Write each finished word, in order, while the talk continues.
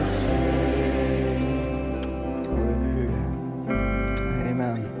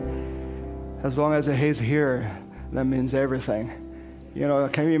As long as He's here, that means everything. You know,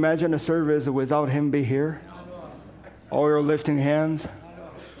 can you imagine a service without Him be here? All your lifting hands,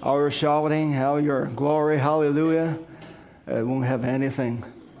 all your shouting, all your glory, hallelujah, it won't have anything,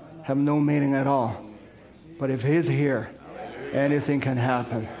 have no meaning at all. But if He's here, anything can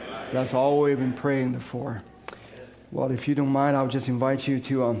happen. That's all we've been praying for. Well, if you don't mind, I'll just invite you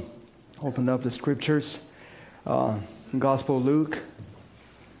to open up the scriptures. Gospel of Luke,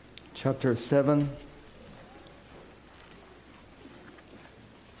 chapter 7.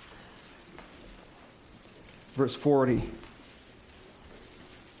 Verse 40. It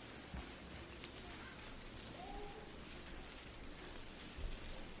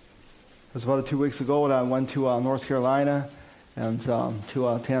was about 2 weeks ago that I went to North Carolina and to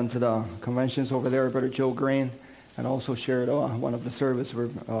attend the conventions over there with Brother Joe Green, and also shared one of the services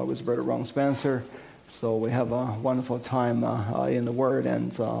with Brother Ron Spencer. So we have a wonderful time in the Word,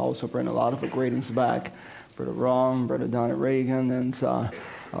 and also bring a lot of greetings back. Brother Ron, Brother Donnie Reagan, and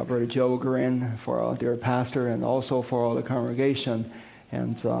Brother Joe Green for their pastor, and also for all the congregation.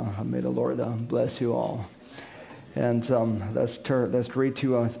 And may the Lord bless you all. And let's read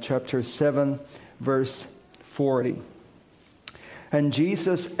to chapter 7, verse 40. And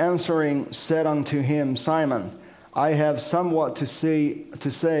Jesus answering said unto him, Simon, I have somewhat to say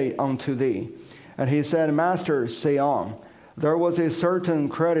unto thee. And he said, Master, say on. There was a certain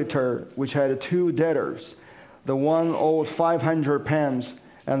creditor which had 2 debtors. The one owed 500 pence,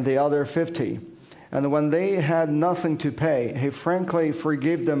 and the other 50. And when they had nothing to pay, he frankly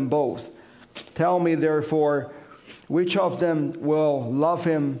forgave them both. Tell me therefore, which of them will love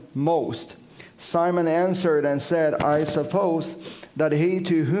him most? Simon answered and said, I suppose that he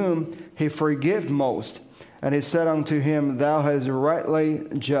to whom he forgave most. And he said unto him, Thou hast rightly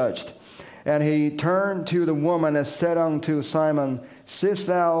judged. And he turned to the woman and said unto Simon, Seest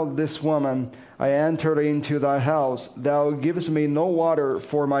thou this woman? I entered into thy house. Thou givest me no water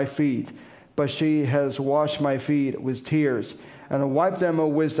for my feet, but she has washed my feet with tears, and wiped them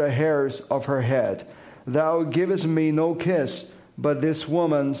with the hairs of her head. Thou givest me no kiss, but this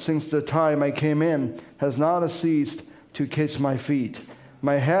woman, since the time I came in, has not ceased to kiss my feet.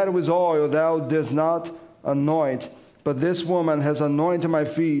 My head with oil thou didst not anoint, but this woman has anointed my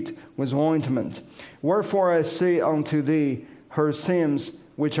feet with ointment. Wherefore I say unto thee, her sins,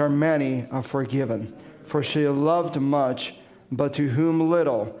 which are many, are forgiven. For she loved much, but to whom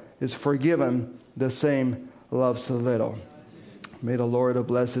little is forgiven, the same loves a little. May the Lord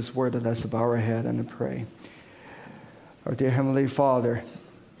bless His word, and let's bow our head and pray. Our dear Heavenly Father,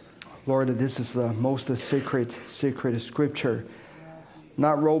 Lord, this is the most sacred scripture,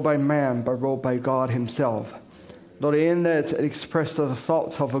 not wrote by man, but wrote by God Himself. Lord, in it expressed the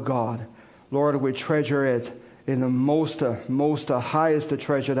thoughts of a God. Lord, we treasure it in the most highest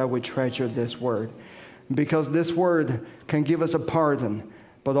treasure that we treasure this word. Because this word can give us a pardon,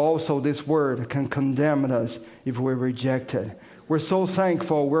 but also this word can condemn us if we reject it. We're so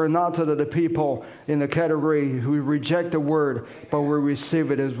thankful we're not the people in the category who reject the word, but we receive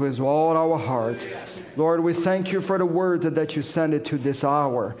it with all our heart. Lord, we thank you for the word that you sent it to this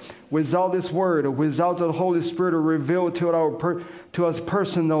hour. Without this word, without the Holy Spirit revealed to us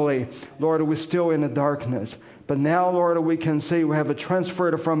personally, Lord, we're still in the darkness. But now, Lord, we can see we have a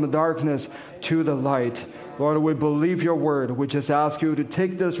transfer from the darkness to the light. Lord, we believe your word. We just ask you to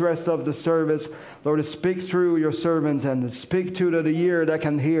take this rest of the service, Lord, to speak through your servant and speak to the ear that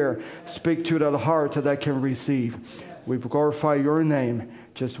can hear, speak to the heart that can receive. We glorify your name.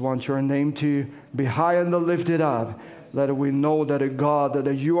 Just want your name to be high and lifted up. Let we know that God,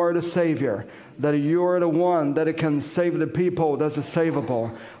 that you are the Savior, that you are the one that can save the people that's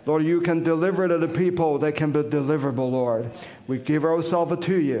savable. Lord, you can deliver to the people that can be deliverable, Lord. We give ourselves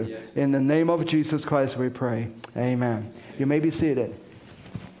to you. Yes. In the name of Jesus Christ we pray. Amen. You may be seated.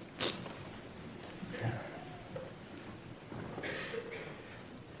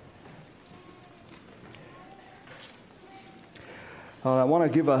 I want to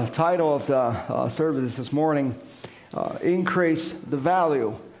give a title of the service this morning, Increase the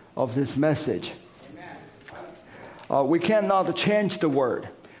Value of This Message. We cannot change the word.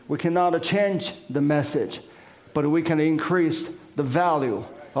 We cannot change the message, but we can increase the value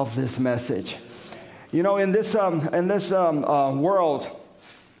of this message. You know, in this world,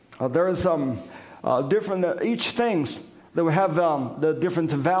 there is different each things that we have the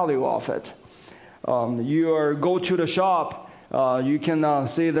different value of it. You go to the shop, you can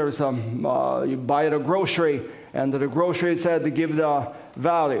see there's you buy the grocery, and the grocery said to give the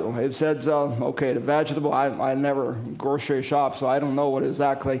value. It says, okay, the vegetable, I never grocery shop, so I don't know what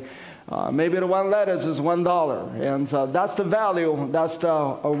exactly. Maybe the one lettuce is $1, and that's the value, that's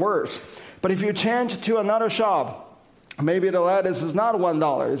the worth. But if you change to another shop, maybe the lettuce is not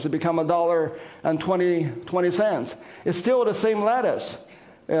 $1. It's become $1.20. It's still the same lettuce.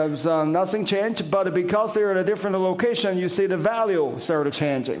 It's, nothing changed, but because they're at a different location, you see the value started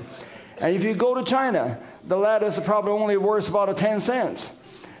changing. And if you go to China, the lettuce is probably only worth about 10 cents.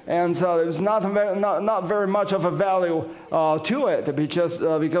 And so it was not very much of a value to it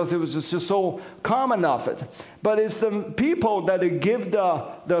because it was just so common of it. But it's the people that give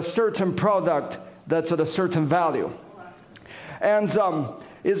the certain product that's at a certain value. And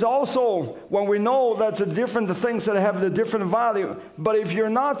is also when we know that the different things that have the different value. But if you're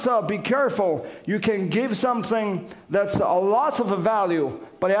not be careful, you can give something that's a lot of a value,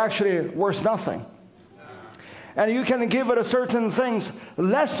 but actually worth nothing. And you can give it a certain things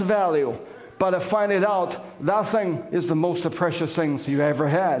less value, but find it out that thing is the most precious things you ever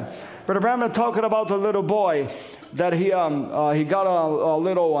had. Brother Branham talking about a little boy that he got a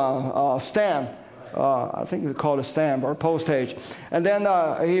little stamp. I think they call it a stamp or postage. And then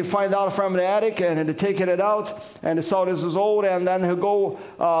he find out from the attic and he taking it out and he saw this was old, and then he'll go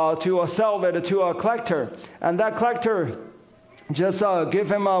to sell it to a collector. And that collector just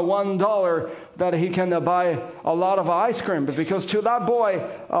give him $1 that he can buy a lot of ice cream, because to that boy,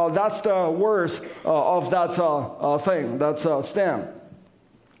 that's the worth of that thing, that's stamp.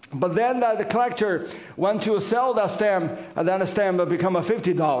 But then the collector went to sell that stamp, and then the stamp become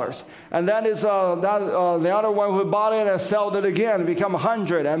 $50. And then the other one who bought it and sold it again become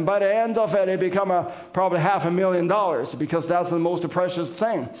 $100. And by the end of it, it become probably $500,000, because that's the most precious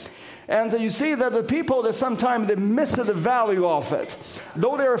thing. And you see that the people that sometimes they miss the value of it.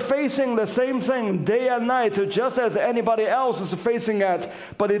 Though they're facing the same thing day and night, just as anybody else is facing it,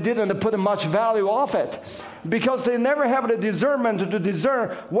 but they didn't put much value of it. Because they never have the discernment to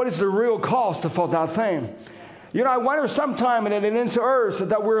discern what is the real cost for that thing. You know, I wonder sometime in this earth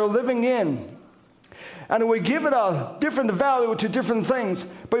that we're living in, and we give it a different value to different things,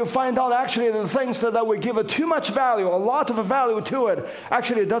 but you find out actually the things that we give it too much value, a lot of value to it,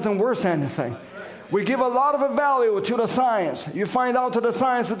 actually it doesn't worth anything. We give a lot of value to the science. You find out that the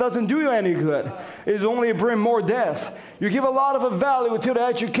science doesn't do you any good. It only bring more death. You give a lot of value to the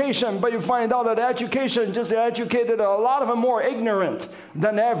education, but you find out that education just educated a lot of them more ignorant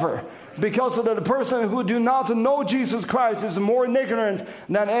than ever. Because of the person who do not know Jesus Christ is more ignorant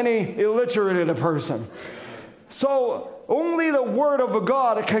than any illiterate person. So only the Word of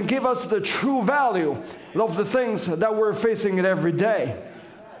God can give us the true value of the things that we're facing every day.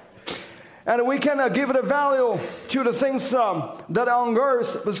 And we can give it a value to the things that on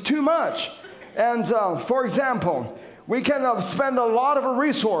earth is too much. And for example, we can spend a lot of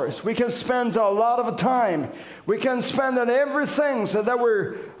resource. We can spend a lot of time. We can spend on everything that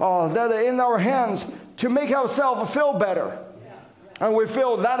we're that are in our hands to make ourselves feel better. And we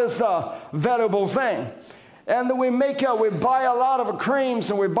feel that is the valuable thing. And we buy a lot of creams,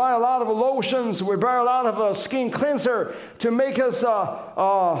 and we buy a lot of lotions, we buy a lot of skin cleanser to make us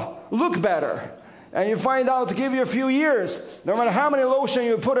look better. And you find out to give you a few years, no matter how many lotion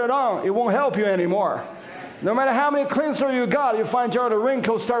you put it on, it won't help you anymore. No matter how many cleanser you got, you find out the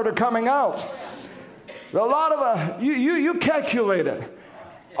wrinkles started coming out. A lot of you calculated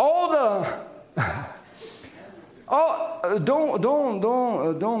all the. Oh,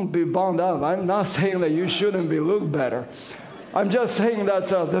 don't be bummed out. I'm not saying that you shouldn't be look better. I'm just saying that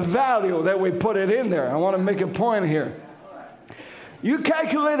the value that we put it in there. I want to make a point here. You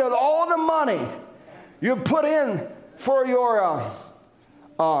calculated all the money you put in for your,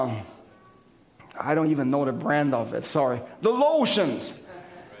 I don't even know the brand of it, sorry. The lotions.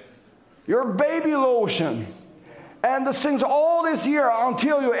 Your baby lotion. And the things all this year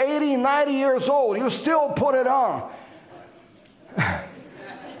until you're 80, 90 years old, you still put it on.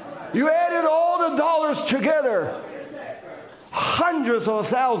 You added all the dollars together. Hundreds of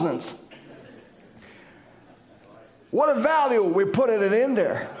thousands. What a value we put it in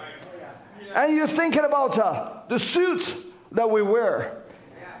there. And you're thinking about the suits that we wear.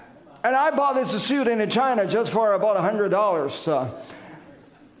 And I bought this suit in China just for about $100.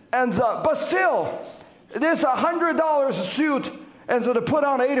 But still, this $100 suit, and so to put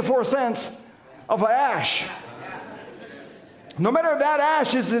on 84 cents of ash. No matter if that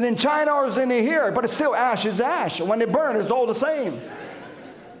ash is in China or is in here, but it's still ash is ash. When they burn, it's all the same.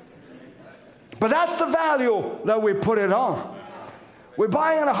 But that's the value that we put it on. We're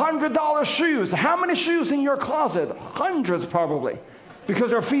buying $100 shoes. How many shoes in your closet? Hundreds probably,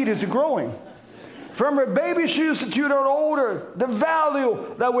 because our feet is growing. From our baby shoes to the older, the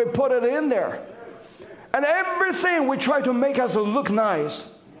value that we put it in there. And everything we try to make us look nice,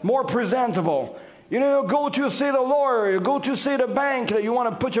 more presentable. You know, you go to see the lawyer, you go to see the bank, you want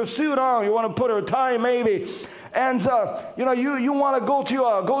to put your suit on, you want to put a tie maybe, and you know, you want to go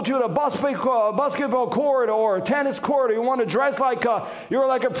to the basketball court or tennis court, or you want to dress like you're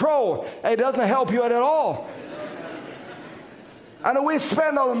like a pro. It doesn't help you at all. And we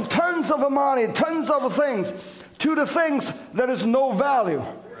spend tons of money, tons of things, to the things that is no value,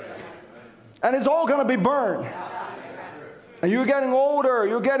 and it's all going to be burned. And you're getting older.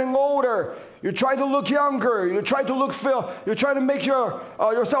 You try to look younger. You try to make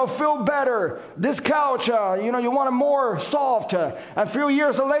yourself feel better. This couch, you know, you want it more soft. And a few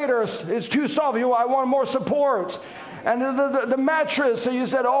years later, it's too soft. I want more support. And the mattress, you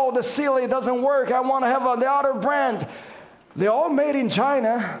said, oh, the Sealy doesn't work. I want to have the other brand. They're all made in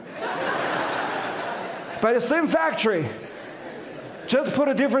China. By the same factory. Just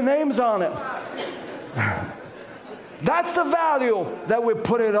put different names on it. That's the value that we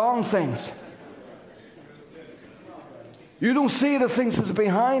put it on things. You don't see the things that's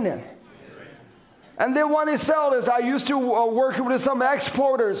behind it. And then when they sell this, I used to work with some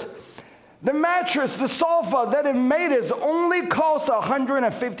exporters. The mattress, the sofa that it made is only cost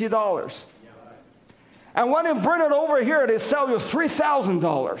 $150. And when they bring it over here, they sell you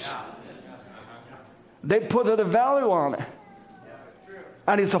 $3,000. They put a value on it.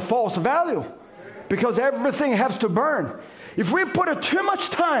 And it's a false value. Because everything has to burn. If we put too much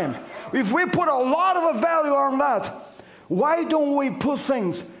time, if we put a lot of a value on that, why don't we put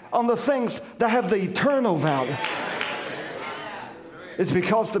things on the things that have the eternal value? It's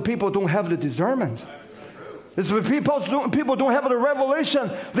because the people don't have the discernment. It's because people don't have the revelation.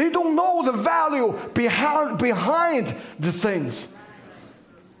 They don't know the value behind the things.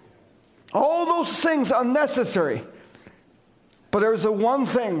 All those things are necessary. But there's one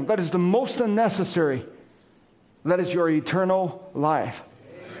thing that is the most unnecessary. That is your eternal life.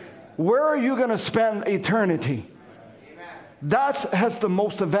 Amen. Where are you going to spend eternity? Amen. That has the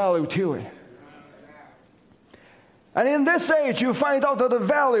most value to it. And in this age, you find out that the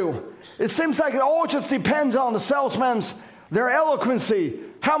value, it seems like it all just depends on the salesman's, their eloquency,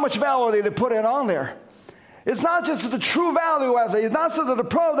 how much value they put it on there. It's not just the true value of it. It's not just the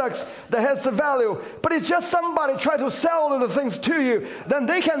products that has the value, but it's just somebody trying to sell the things to you. Then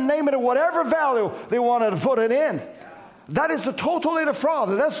they can name it whatever value they wanted to put it in. That is totally the fraud.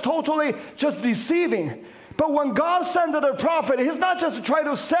 That's totally just deceiving. But when God sent the prophet, He's not just to try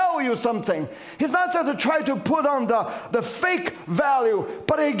to sell you something. He's not just to try to put on the fake value,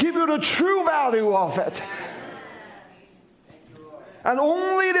 but He give you the true value of it. And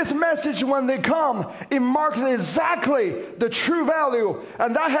only this message, when they come, it marks exactly the true value.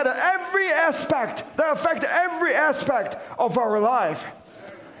 And that had affect every aspect of our life.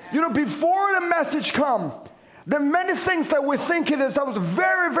 You know, before the message come, there are many things that we think it is that was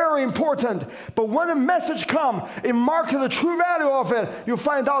very, very important. But when the message come, it marks the true value of it. You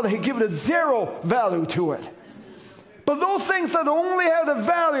find out that He gives it zero value to it. But those things that only have the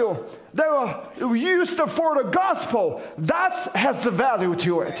value, that were used for the gospel, that has the value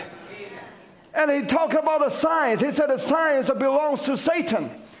to it. And he talked about the science. He said the science belongs to Satan.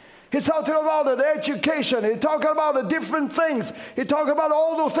 He talked about the education. He talked about the different things. He talked about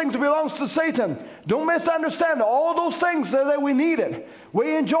all those things belongs to Satan. Don't misunderstand. All those things that we needed.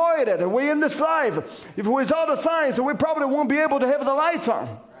 We enjoyed it. We in this life. If without the science, we probably won't be able to have the lights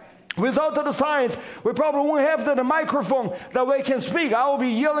on. Without the science, we probably won't have the microphone that we can speak. I will be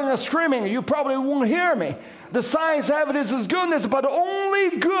yelling and screaming. You probably won't hear me. The science evidence is goodness, but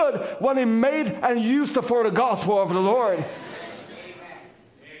only good when it made and used for the gospel of the Lord.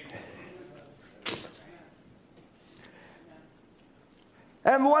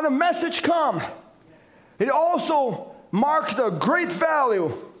 And when a message comes, it also marks a great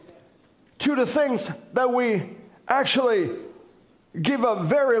value to the things that we actually give a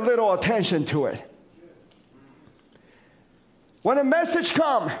very little attention to it. When a message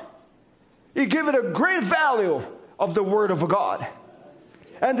comes, you give it a great value of the Word of God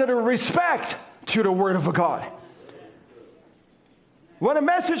and to the respect to the Word of God. When a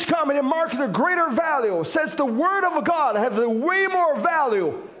message comes, it marks a greater value. Says the Word of God has a way more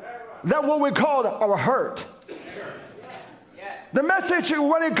value than what we call our hurt. The message,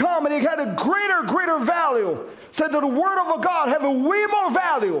 when it comes, it had a greater value. Said that the Word of God have a way more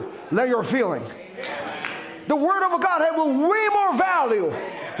value than your feeling. The Word of God have a way more value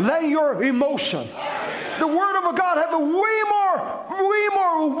than your emotion. The Word of God have a way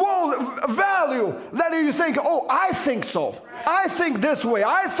more value than you think, oh, I think so. I think this way.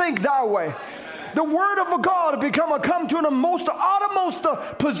 I think that way. The Word of God come to the most uttermost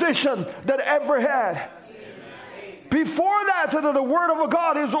position that ever had. Before that, the Word of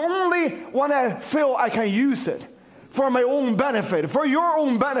God is only when I feel I can use it for my own benefit, for your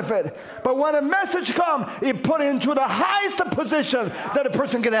own benefit. But when a message comes, it put into the highest position that a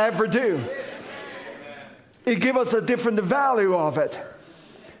person can ever do. It gives us a different value of it.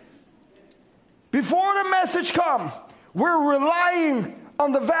 Before the message comes, we're relying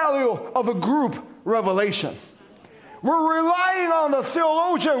on the value of a group revelation. We're relying on the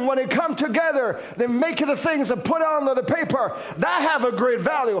theologian when they come together, they make the things and put it on the paper. That have a great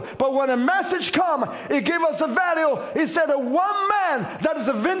value. But when a message comes, it gives us a value. It said that one man that is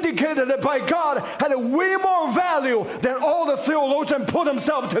vindicated by God had a way more value than all the theologians put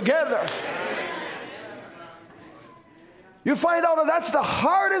themselves together. You find out that that's the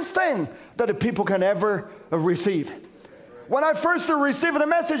hardest thing that the people can ever receive. When I first received the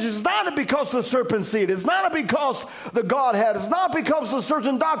message, it's not because of the serpent seed. It's not because the Godhead. It's not because of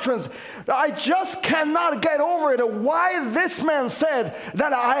certain doctrines. I just cannot get over it. Why this man said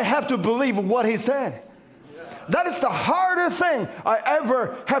that I have to believe what he said. That is the hardest thing I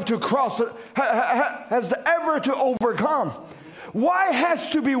ever have to ever to overcome. Why has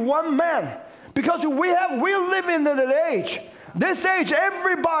to be one man? Because we live in an age. This age,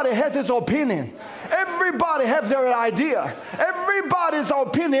 everybody has his opinion. Everybody has their idea. Everybody's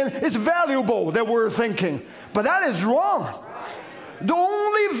opinion is valuable that we're thinking. But that is wrong. The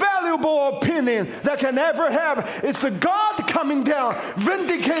only valuable opinion that can ever have is the God coming down,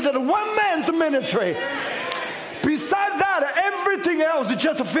 vindicated one man's ministry. Besides that, everything else is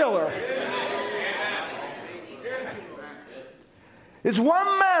just a filler. It's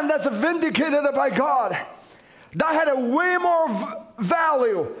one man that's vindicated by God that had a way more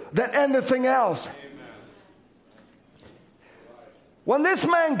value than anything else. When this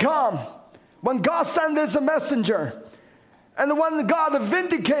man come, when God sent this messenger, and when God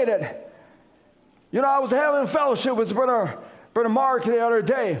vindicated, I was having fellowship with Brother Mark the other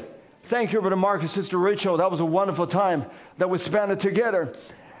day. Thank you, Brother Mark and Sister Rachel. That was a wonderful time that we spent together.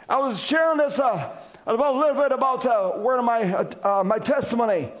 I was sharing this a little bit about word of my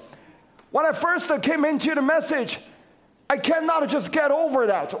testimony. When I first came into the message, I cannot just get over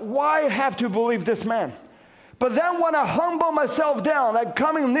that. Why have to believe this man? But then when I humble myself down, I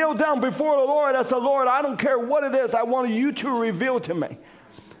come and kneel down before the Lord, I said, Lord, I don't care what it is. I want you to reveal to me.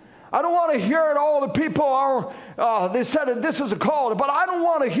 I don't want to hear it all the people they said that this is a call, but I don't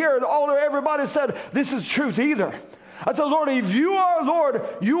want to hear it all everybody said this is truth either. I said, Lord, if you are Lord,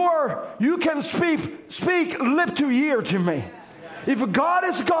 you can speak lip to ear to me. If God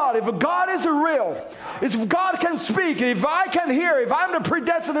is God, if God is real, if God can speak, if I can hear, if I'm the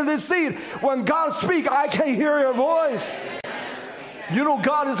predestined in this seed, when God speaks, I can hear your voice.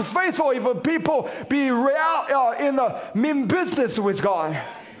 God is faithful if people be real in the mean business with God.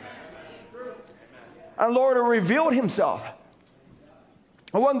 And Lord revealed himself.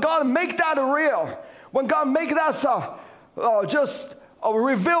 And when God make that real, when God make that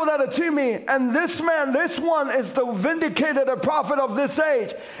reveal that to me, and this one is the vindicated prophet of this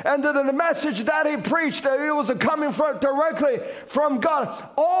age, and the message that he preached, that it was coming directly from God.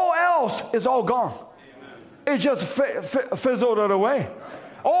 All else is all gone. Amen. It just fizzled it away.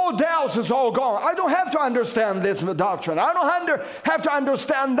 All doubts is all gone. I don't have to understand this doctrine. I don't have to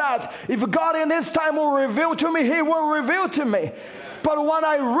understand that. If God in his time will reveal to me, he will reveal to me. But when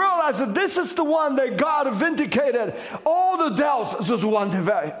I realized that this is the one that God vindicated, all the doubts just went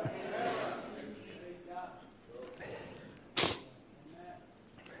away.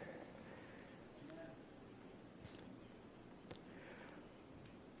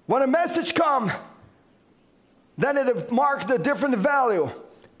 When a message comes, then it marks a different value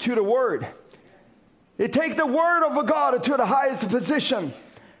to the word. It takes the word of God to the highest position,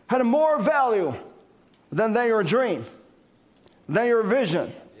 had more value than your dream, than your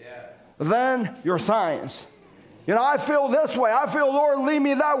vision, than your science. I feel this way. I feel, Lord, lead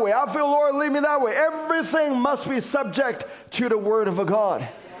me that way. I feel, Lord, lead me that way. Everything must be subject to the word of God.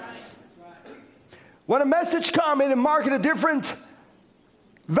 When a message comes, it marks a different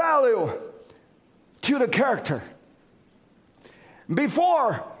value to the character.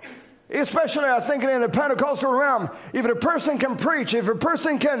 Before, especially I think in the Pentecostal realm, if a person can preach, if a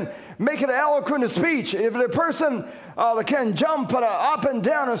person can make an eloquent speech, if a person can jump up and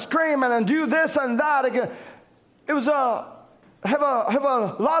down and scream and do this and that, it was have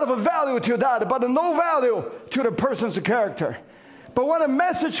a lot of value to that, but no value to the person's character. But when a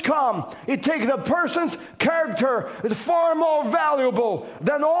message comes, it takes the person's character is far more valuable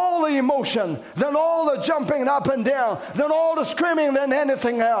than all the emotion, than all the jumping up and down, than all the screaming, than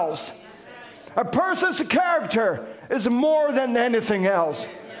anything else. A person's character is more than anything else.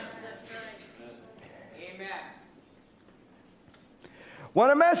 When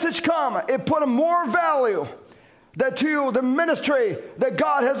a message comes, it put more value that to the ministry that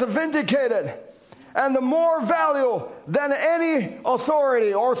God has vindicated, and the more value than any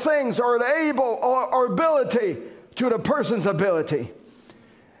authority or things or the able or ability to the person's ability.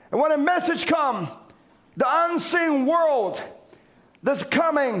 And when a message comes, the unseen world that's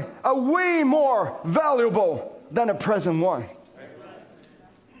coming are way more valuable than the present one.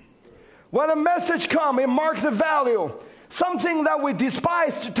 When a message comes, it marks the value. Something that we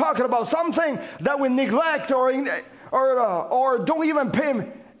despise to talking about, something that we neglect or don't even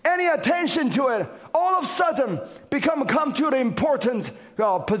pay any attention to it, all of a sudden come to the important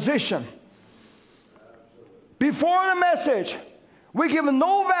position. Before the message, we give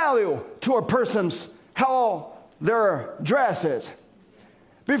no value to a person's how their dress is.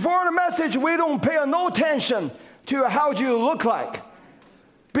 Before the message, we don't pay no attention to how you look like.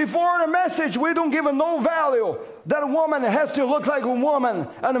 Before the message, we don't give no value that a woman has to look like a woman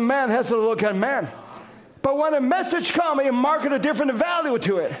and a man has to look like a man. But when a message comes, it marks a different value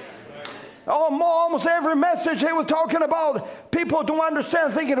to it. Almost every message he was talking about, people don't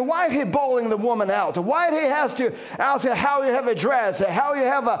understand, thinking, why he bowling the woman out? Why he has to ask how you have a dress, how you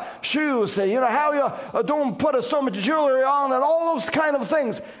have shoes, how you don't put so much jewelry on, and all those kind of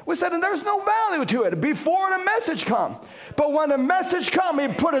things. We said, and there's no value to it before the message comes. But when the message comes, he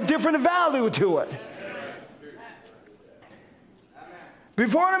put a different value to it.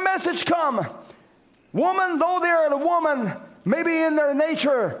 Before the message comes, woman, though they are the woman, maybe in their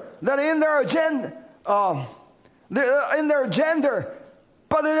nature, that in their gender,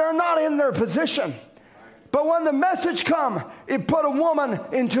 but they are not in their position. But when the message comes, it put a woman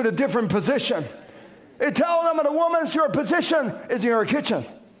into the different position. It tells them that a woman's your position is in your kitchen.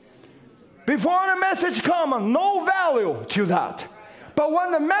 Before the message comes, no value to that. But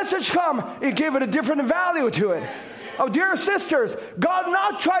when the message comes, it gave it a different value to it. Oh, dear sisters, God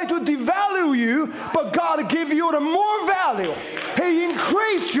not try to devalue you, but God give you the more value. He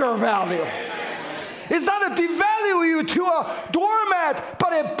increased your value. It's not to devalue you to a doormat,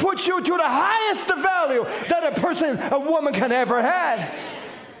 but it puts you to the highest value that a woman can ever have.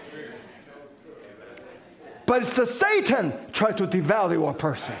 But it's the Satan try to devalue a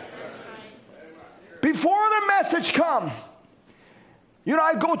person. Before the message come,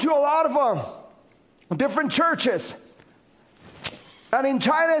 I go to a lot of different churches. And in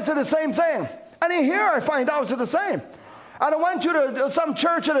China, it's the same thing. And in here, I find out it's the same. And I went to some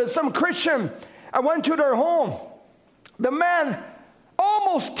church, some Christian. I went to their home. The man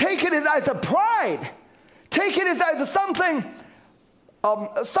almost take it as a pride. Take it as something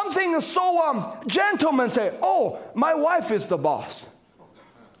so gentleman say, oh, my wife is the boss.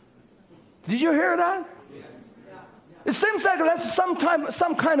 Did you hear that? It seems like that's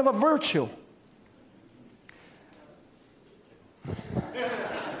some kind of a virtue.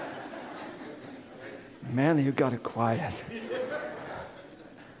 Man, you got it quiet.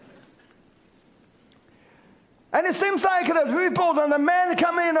 And it seems like the people and the men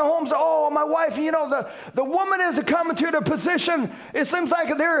coming in the homes, oh, my wife, the woman is coming to the position. It seems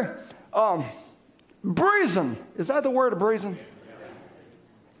like they're brazen. Is that the word, brazen?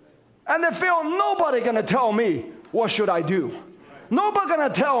 And they feel nobody going to tell me what should I do. Nobody going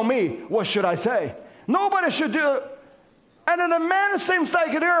to tell me what should I say. Nobody should do it. And then the man seems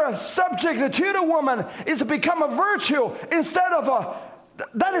like they're subject to the woman is to become a virtue instead of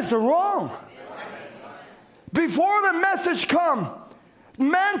that is wrong. Before the message come,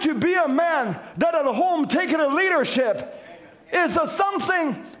 man to be a man that at home taking a leadership is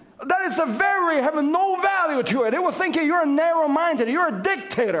something that is having no value to it. They were thinking you're narrow-minded, you're a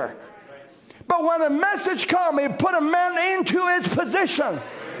dictator. But when the message come, it put a man into his position.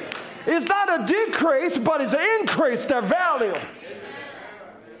 It's not a decrease, but it's an increase their value.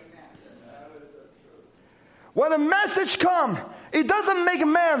 When a message comes, it doesn't make a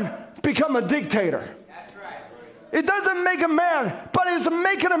man become a dictator. It doesn't make a man, but it's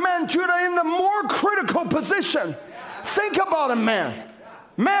making a man in the more critical position. Think about a man.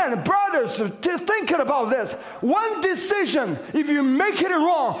 Man, brothers, thinking about this. One decision, if you make it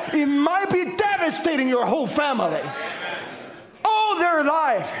wrong, it might be devastating your whole family. All their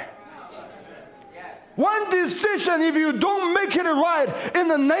life. One decision, if you don't make it right in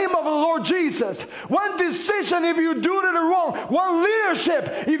the name of the Lord Jesus. One decision, if you do it wrong. One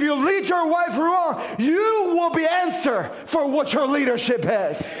leadership, if you lead your wife wrong, you will be answered for what your leadership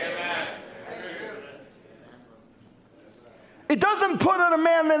is. Amen. It doesn't put a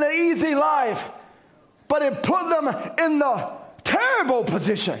man in an easy life, but it put them in the terrible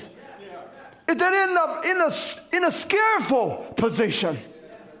position. It in a scareful position.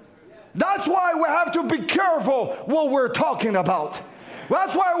 That's why we have to be careful what we're talking about.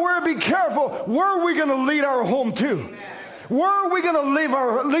 That's why we're be careful. Where are we going to lead our home to? Where are we going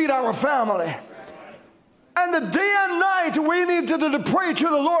to lead our family? And the day and night we need to pray to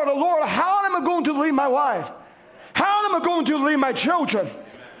the Lord, how am I going to lead my wife? How am I going to lead my children?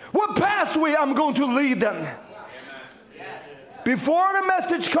 What pathway I'm going to lead them? Before the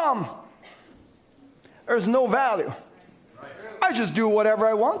message come, there's no value. I just do whatever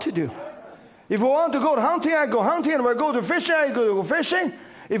I want to do. If I want to go hunting, I go hunting. If I go to fishing, I go fishing.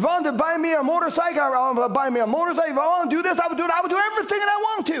 If I want to buy me a motorcycle, I'll buy me a motorcycle. If I want to do this, I would do it. I would do everything that I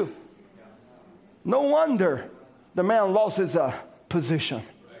want to. No wonder the man lost his position.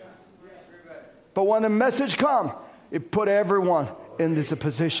 But when the message comes, it put everyone in this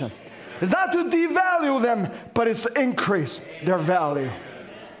position. It's not to devalue them, but it's to increase their value.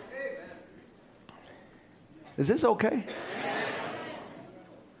 Is this okay?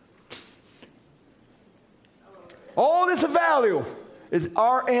 All this value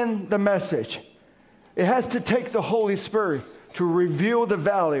are in the message. It has to take the Holy Spirit to reveal the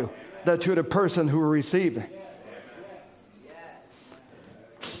value that to the person who receives it.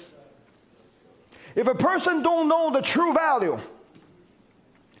 If a person don't know the true value,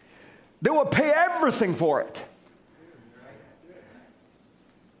 they will pay everything for it.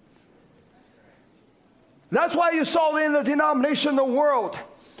 That's why you saw in the denominational world,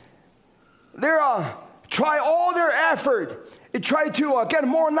 they try all their effort. They try to get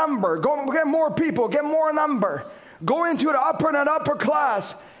more number, get more people, get more number, go into the upper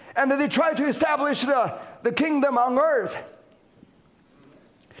class, and then they try to establish the kingdom on earth.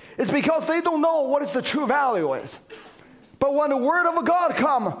 It's because they don't know what is the true value is. But when the word of God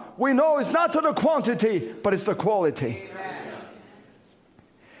comes, we know it's not to the quantity, but it's the quality. Amen.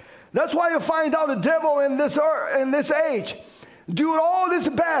 That's why you find out the devil in this age doing all this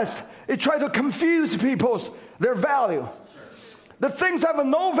best. He tries to confuse their value. The things have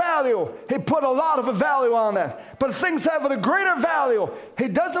no value, he put a lot of value on it. But things have a greater value, he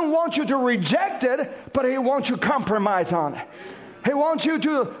doesn't want you to reject it, but he wants you to compromise on it. He wants you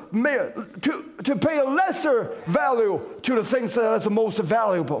to pay a lesser value to the things that is the most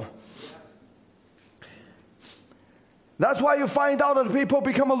valuable. That's why you find out that people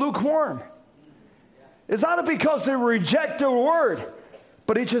become a lukewarm. It's not because they reject the word,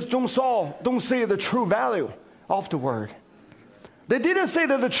 but they just don't see the true value of the word. They didn't say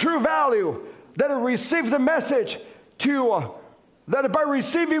that the true value that it received the message that by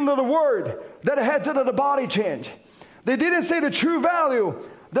receiving the word that it had to the body change. They didn't say the true value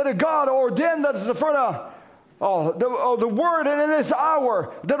that God ordained that is for the word in this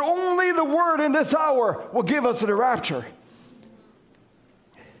hour, that only the word in this hour will give us the rapture.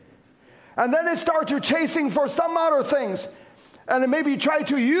 And then they start to chasing for some other things, and then maybe try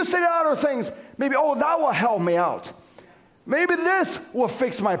to use the other things. Maybe, that will help me out. Maybe this will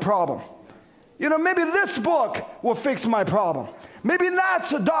fix my problem. Maybe this book will fix my problem. Maybe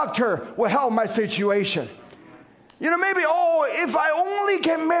that's a doctor will help my situation. Maybe, if I only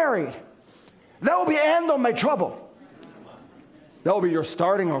get married, that will be the end of my trouble. That will be your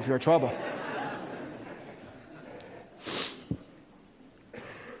starting of your trouble.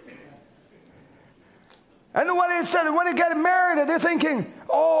 And when they get married, they're thinking,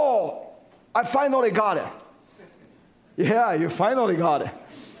 I finally got it. Yeah, you finally got it.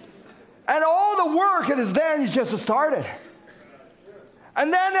 And all the work it is then you just started.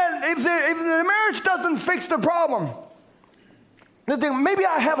 And then if the marriage doesn't fix the problem, they think, maybe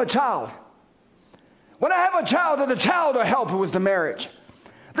I have a child. When I have a child, then the child will help with the marriage.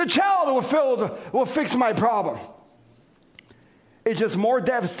 The child will fix my problem. It's just more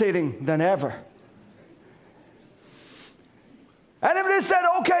devastating than ever. And if they said,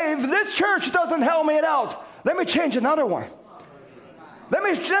 okay, if this church doesn't help me out, let me change another one. Let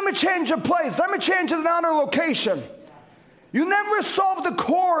me change a place. Let me change another location. You never solve the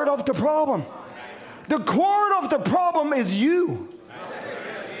core of the problem. The core of the problem is you.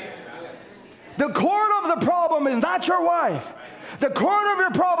 The core of the problem is not your wife. The core of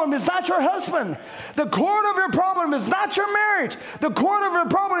your problem is not your husband. The core of your problem is not your marriage. The core of your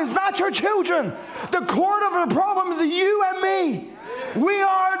problem is not your children. The core of the problem is you and me. We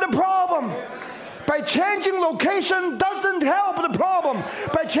are the problem. By changing location doesn't help the problem.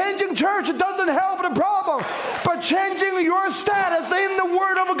 By changing church it doesn't help the problem. But changing your status in the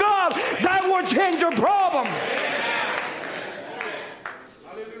Word of God, that will change your problem.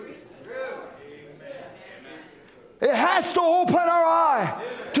 It has to open our eye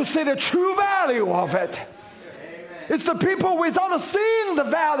to see the true value of it. It's the people without seeing the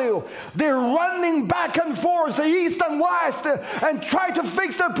value. They're running back and forth, the east and west, and try to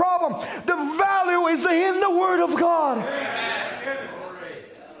fix their problem. The value is in the Word of God.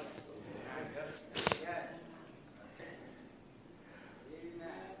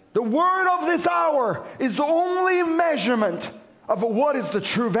 The word of this hour is the only measurement of what is the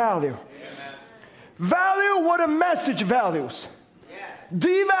true value. Amen. Value what a message values. Yes.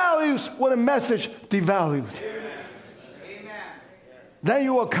 Devalues what a message devalued. Amen. Then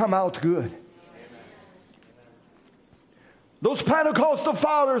you will come out good. Amen. Those Pentecostal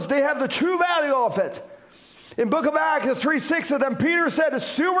fathers, they have the true value of it. In book of Acts 3:6, then Peter said,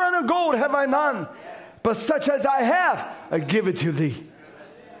 silver and gold have I none, but such as I have, I give it to thee.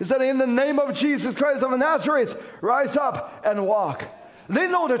 He said, in the name of Jesus Christ of Nazareth, rise up and walk. They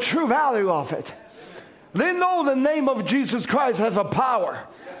know the true value of it. They know the name of Jesus Christ has a power.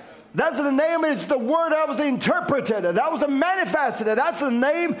 That's the name, is the word that was interpreted, that was manifested. That's the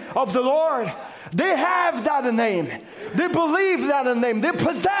name of the Lord. They have that name. They believe that name. They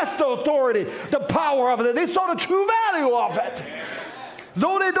possess the authority, the power of it. They saw the true value of it.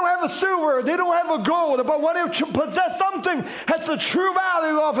 Though they don't have a silver, they don't have a gold, but when they possess something has the true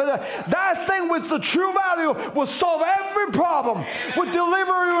value of it, that thing with the true value will solve every problem, will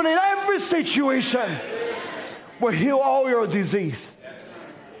deliver you in every situation, will heal all your disease.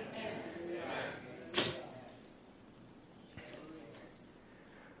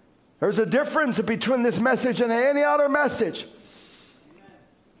 There's a difference between this message and any other message.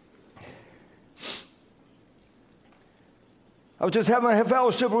 I was just having a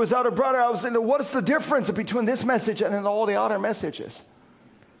fellowship with other brother. I was saying, what is the difference between this message and all the other messages?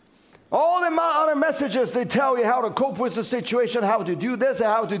 All the other messages, they tell you how to cope with the situation, how to do this,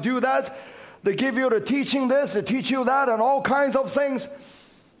 how to do that. They give you the teaching this, they teach you that, and all kinds of things.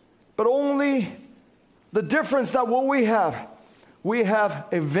 But only the difference that what we have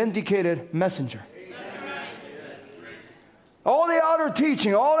a vindicated messenger. All the other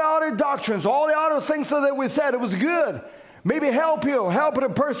teaching, all the other doctrines, all the other things that we said, it was good. Maybe help a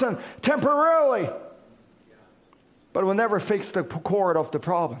person temporarily. But it will never fix the core of the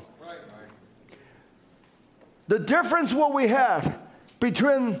problem. The difference what we have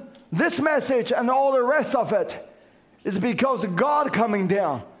between this message and all the rest of it is because God coming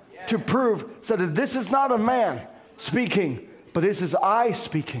down to prove so that this is not a man speaking, but this is I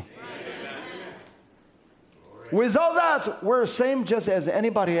speaking. Without that, we're the same just as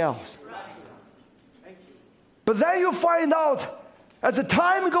anybody else. But then you find out, as the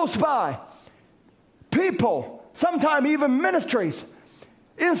time goes by, people, sometimes even ministries,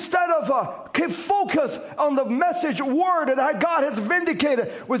 instead of keep focus on the message word that God has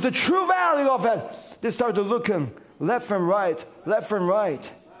vindicated with the true value of it, they start to looking left and right, left and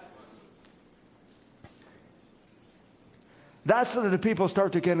right. That's when the people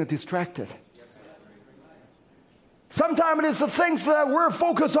start to get distracted. Sometimes it is the things that we're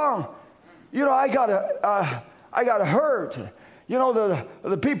focused on. You know, I got hurt. You know,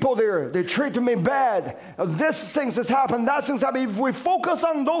 the people there, they treated me bad. This things has happened, that things happened. If we focus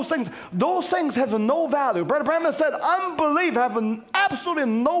on those things have no value. Brother Branham said, unbelief have absolutely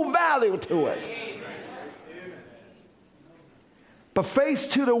no value to it. But faith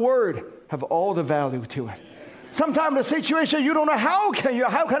to the word have all the value to it. Sometimes the situation, you don't know how can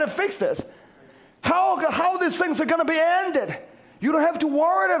I fix this? How these things are going to be ended. You don't have to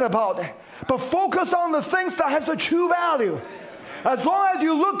worry about it. But focus on the things that have the true value. As long as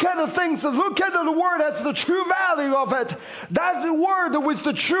you look at the things, look at the word as the true value of it, that's the word with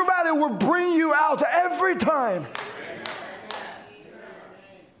the true value will bring you out every time.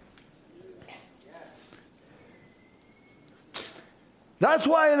 That's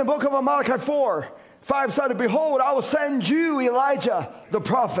why in the book of Malachi 4:5 said, behold, I will send you Elijah the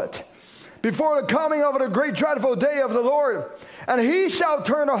prophet before the coming of the great dreadful day of the Lord. And he shall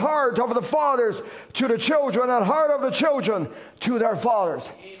turn the heart of the fathers to the children, and the heart of the children to their fathers.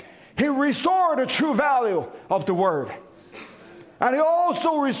 He restored the true value of the word. And he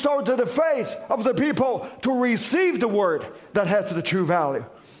also restored to the faith of the people to receive the word that has the true value.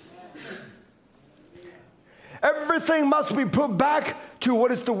 Everything must be put back to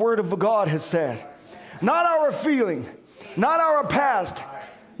what is the word of God has said. Not our feeling, not our past,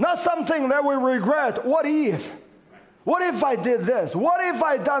 not something that we regret. What if? What if I did this? What if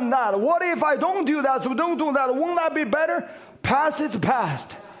I done that? What if I don't do that? So don't do that. Won't that be better? Past is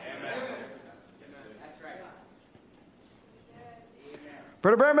past. Amen. That's right.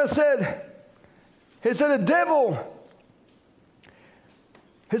 Brother Branham said, the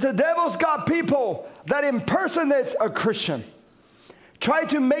devil's got people that impersonates a Christian. Try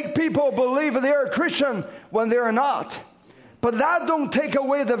to make people believe they're a Christian when they're not. But that don't take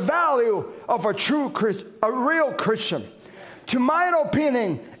away the value of a real Christian. To my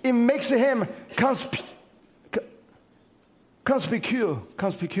opinion, it makes him conspicuous.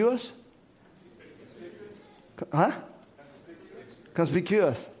 Huh?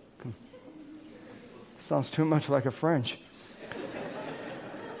 Conspicuous. Sounds too much like a French.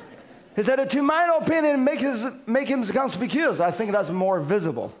 He said, to my opinion, make him conspicuous. I think that's more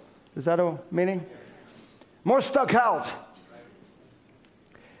visible. Is that a meaning? More stuck out.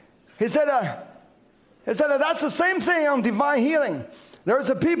 He said, that's the same thing on divine healing. There's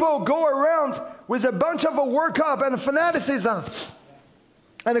a people who go around with a bunch of a workup and fanaticism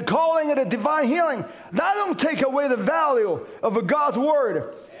and calling it a divine healing. That don't take away the value of a God's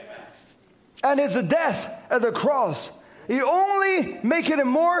word. And it's a death at the cross. He only make it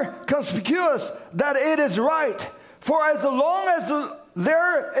more conspicuous that it is right. For as long as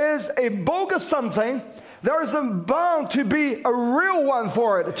there is a bogus something, there is bound to be a real one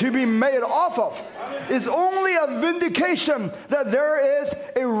for it to be made off of. It's only a vindication that there is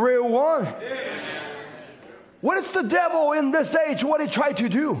a real one. What is the devil in this age? What he tried to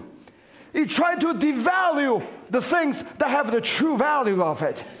do? He tried to devalue the things that have the true value of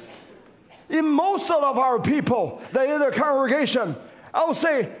it. In most of our people that in their congregation, I would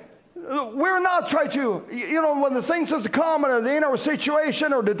say, we're not trying to, when the things is common in our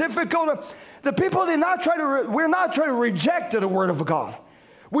situation or the difficult, the people we're not trying to reject the word of God.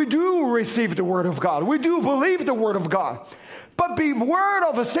 We do receive the word of God. We do believe the word of God. But beware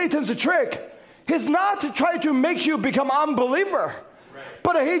of Satan's trick. He's not to try to make you become unbeliever.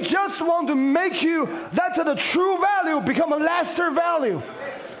 But he just wants to make you, that's the true value, become a lesser value.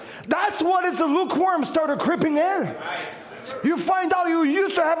 That's what is the lukewarm started creeping in. You find out you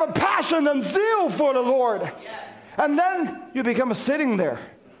used to have a passion and zeal for the Lord. And then you become sitting there.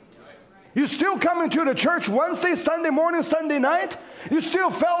 You still coming to the church Wednesday, Sunday morning, Sunday night. You still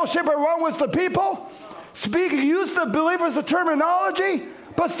fellowship around with the people. Use the believers' terminology.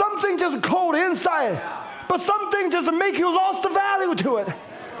 But something just cold inside. But something just make you lost the value to it.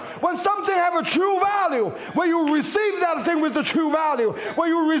 When something have a true value, when you receive that thing with the true value, when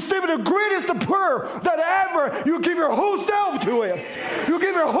you receive the greatest pearl that ever, you give your whole self to it. You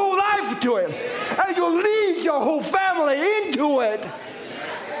give your whole life to it. And you lead your whole family into it.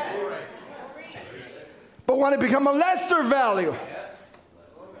 But when it becomes a lesser value,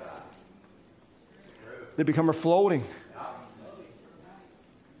 they become a floating.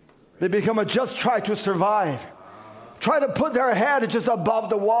 They become a just try to survive. Try to put their head just above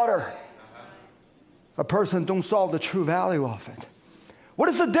the water. A person don't solve the true value of it. What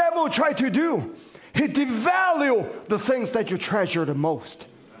does the devil try to do? He devalue the things that you treasure the most.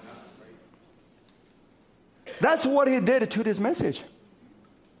 That's what he did to this message.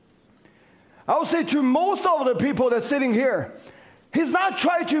 I would say to most of the people that are sitting here, he's not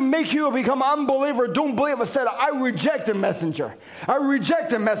trying to make you become unbeliever, don't believe. I said, I reject the messenger. I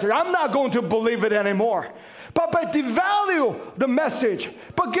reject the message. I'm not going to believe it anymore. But by devalue the message,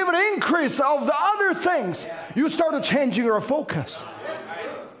 but give it increase of the other things, you start changing your focus.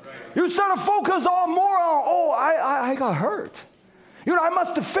 You start to focus more on, I got hurt. I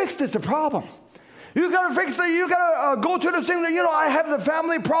must fix this problem. You got to fix it. You got to go to the thing that, I have the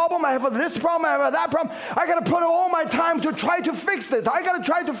family problem. I have this problem. I have that problem. I got to put all my time to try to fix this. I got to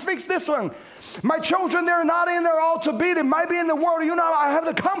try to fix this one. My children, they're not in there all to beat. It might be in the world. I have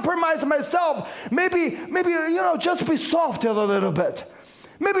to compromise myself. Maybe, just be soft a little bit.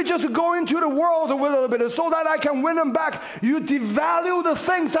 Maybe just go into the world a little bit so that I can win them back. You devalue the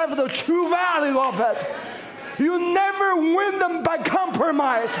things that have the true value of it. You never win them by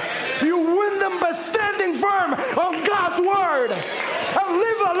compromise. You win them by standing firm on God's word and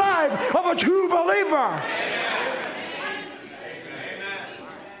live a life of a true believer.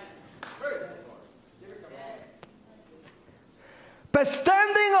 By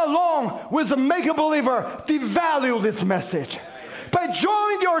standing along with a make-a-believer, devalue this message. By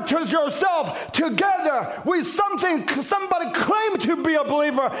joining yourself together with somebody claim to be a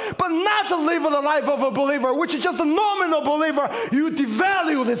believer, but not to live the life of a believer, which is just a nominal believer, you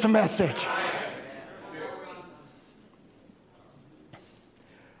devalue this message.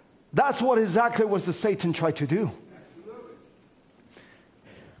 That's what exactly was the Satan tried to do.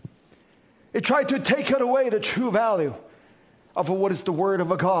 It tried to take away the true value of what is the word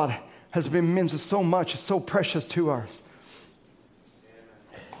of a God has been meant so much, so precious to us.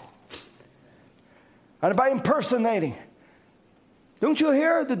 And by impersonating, don't you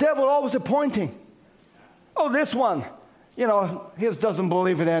hear the devil always pointing? Oh, this one, he doesn't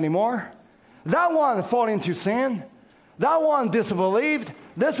believe it anymore. That one fall into sin. That one disbelieved.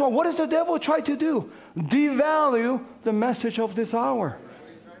 This one, what does the devil try to do? Devalue the message of this hour.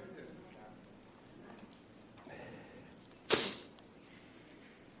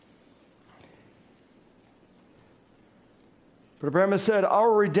 But Branham said,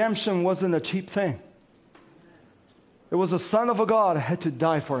 our redemption wasn't a cheap thing. It was the Son of a God had to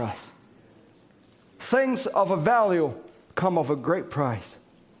die for us. things of a value come of a great price.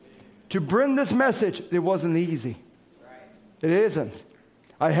 To bring this message, it wasn't easy. It isn't.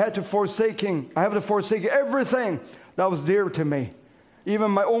 I have to forsake everything that was dear to me.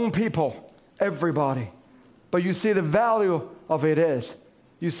 Even my own people, everybody. But you see, the value of it is,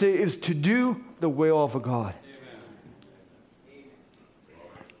 you see, is to do the will of God.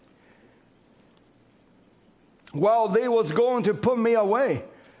 While they was going to put me away,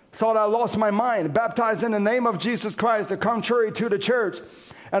 thought I lost my mind, baptized in the name of Jesus Christ, the contrary to the church,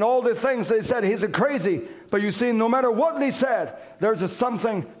 and all the things they said, he's a crazy. But you see, no matter what they said, there's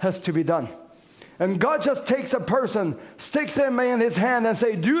something has to be done. And God just takes a person, sticks him in his hand and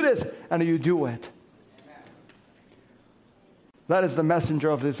say, do this, and you do it. Amen. That is the messenger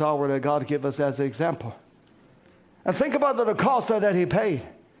of this hour that God gave us as an example. And think about the cost that he paid.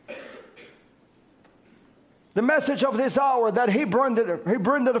 The message of this hour that he brought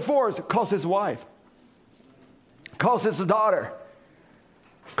to the force cost his wife, cost his daughter,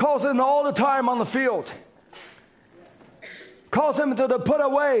 cost him all the time on the field, cost him to put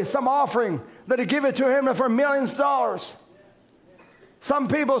away some offering that he give it to him for millions of dollars. Some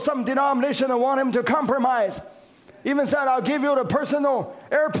people, some denomination want him to compromise. Even said, I'll give you the personal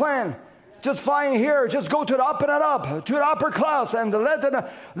airplane. Just flying here, just go to the up and up, to the upper class, and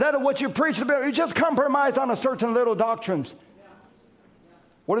let what you preach, you just compromise on a certain little doctrines.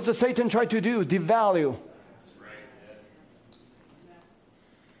 What does the Satan try to do? Devalue.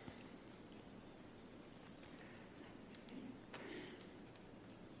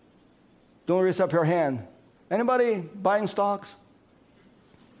 Don't raise up your hand. Anybody buying stocks?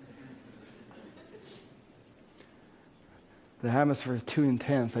 The atmosphere is too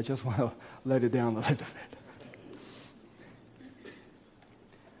intense. I just want to let it down a little bit.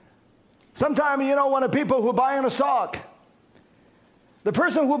 Sometimes, when the people who buy in a stock, the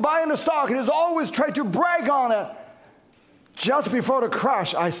person who buy in a stock is always trying to brag on it. Just before the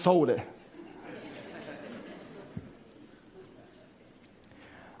crash, I sold it.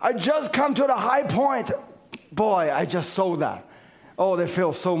 I just come to the high point. Boy, I just sold that. Oh, they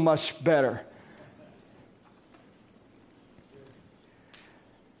feel so much better.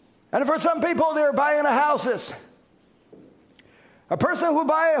 And for some people, they're buying houses. A person who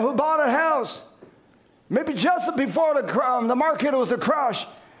bought a house, maybe just before the market was a crash.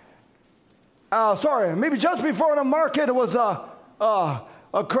 Maybe just before the market was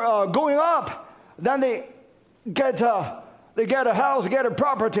going up, then they get a house, get a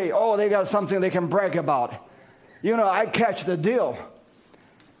property. Oh, they got something they can brag about. I catch the deal.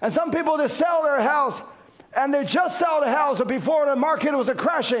 And some people, they sell their house. And they just sell the house before the market was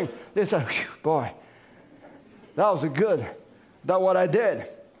crashing. They said, boy, that was that's what I did.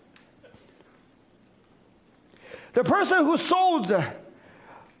 The person who sold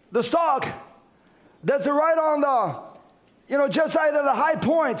the stock, that's right on just right at the high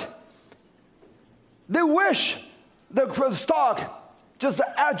point. They wish the stock, just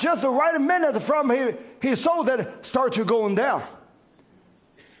the right minute from he sold it, start to going down.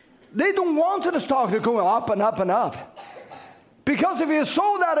 They don't want the stock to go up and up and up. Because if you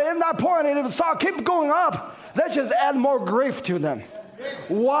sold that in that point and if the stock keeps going up, that just add more grief to them.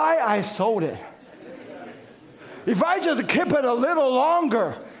 Why I sold it? If I just keep it a little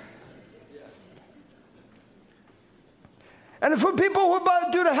longer. And for people who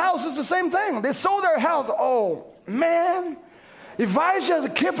do the house, it's the same thing. They sold their house. Oh, man. If I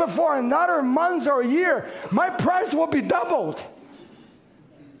just keep it for another month or a year, my price will be doubled.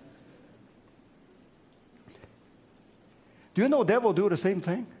 Do you know the devil do the same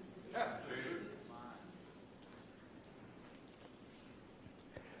thing?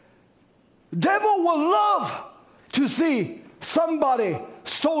 Devil will love to see somebody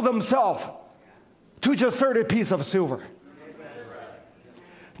sold themselves to just 30 pieces of silver.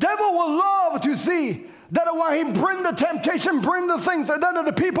 Devil will love to see that when he bring the temptation, bring the things that none of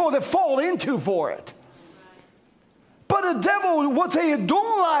the people that fall into for it. But the devil, what he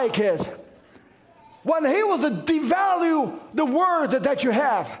don't like is when he was to devalue the word that you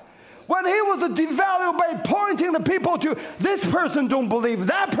have. When he was to devalue by pointing the people to this person don't believe,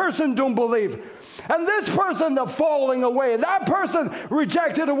 that person don't believe, and this person are falling away, that person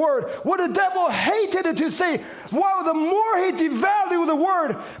rejected the word. What the devil hated it to say, wow, the more he devalued the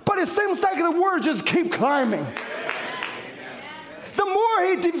word, but it seems like the word just keep climbing. The more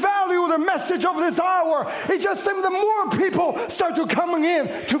he devalued the message of this hour, it just seems the more people start to coming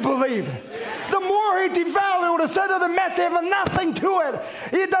in to believe. The more he devalued instead of the message, have nothing to it.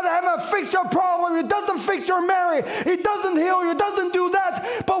 It doesn't have a fix your problem. It doesn't fix your marriage. It doesn't heal you. It doesn't do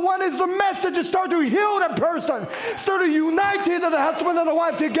that. But when it's the message start to heal that person, start to unite the husband and the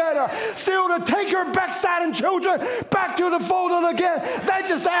wife together, still to take your backsliding children back to the fold again, that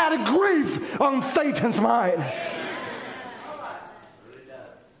just added grief on Satan's mind.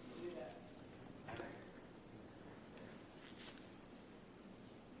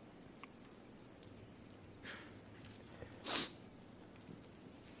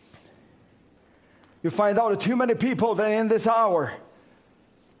 You find out that too many people that in this hour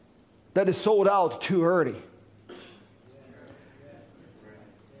that is sold out too early.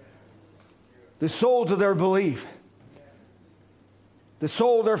 They sold to their belief. They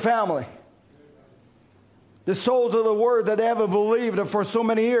sold their family. They sold to the word that they haven't believed for so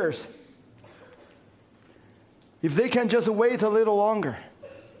many years. If they can just wait a little longer.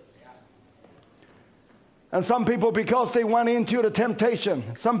 And some people, because they went into the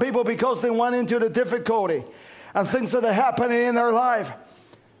temptation, some people, because they went into the difficulty and things that are happening in their life,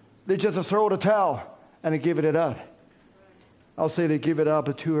 they just throw the towel and they give it up. I'll say they give it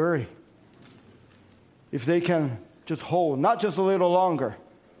up too early. If they can just hold, not just a little longer,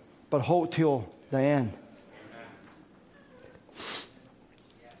 but hold till the end.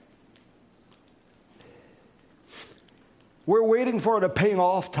 We're waiting for the paying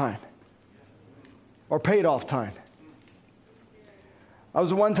off time. Or paid off time. I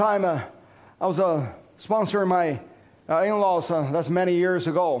was one time, I was sponsoring my in-laws, that's many years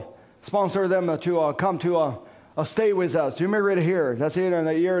ago, sponsored them to come to stay with us. Do you remember it here? That's in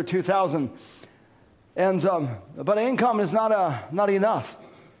the year 2000. And but income is not enough,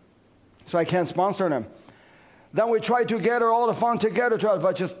 so I can't sponsor them. Then we tried to gather all the funds together,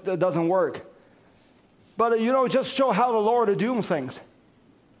 but just it doesn't work. But just show how the Lord is doing things.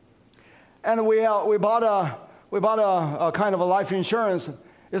 And we bought a kind of a life insurance.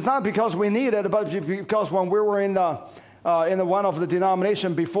 It's not because we need it, but because when we were in one of the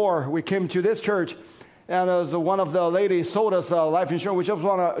denomination before we came to this church, and as one of the ladies sold us life insurance, we just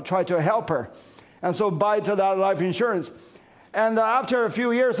want to try to help her, and so buy to that life insurance. And after a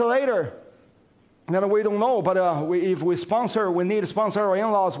few years later, then we don't know, but if we need to sponsor our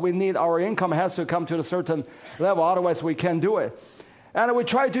in-laws, we need our income has to come to a certain level, otherwise we can't do it. And we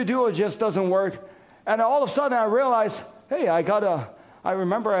tried to do it, just doesn't work. And all of a sudden I realized, hey, I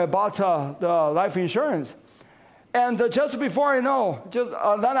remember I bought the life insurance. And just before I know,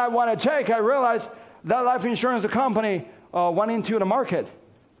 then I want to check, I realized that life insurance company went into the market.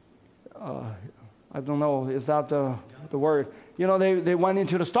 I don't know, is that the word? They went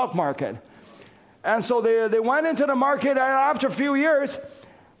into the stock market. And so they went into the market after a few years,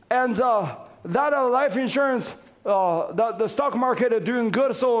 and that life insurance, the stock market is doing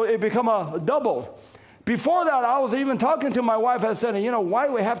good, so it become a double. Before that, I was even talking to my wife. I said, why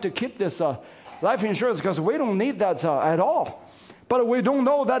we have to keep this life insurance? Because we don't need that at all. But we don't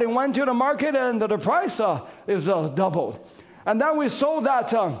know that it went to the market and the price is doubled. And then we sold that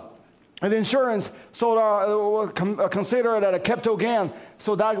the insurance, so consider it a capital gain,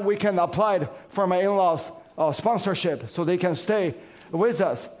 so that we can apply it for my in-laws' sponsorship, so they can stay with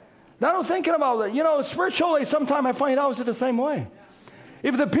us. Then I was thinking about it. Spiritually, sometimes I find out it's the same way.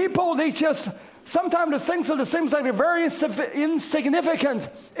 If the people, sometimes the things seems like they're very insignificant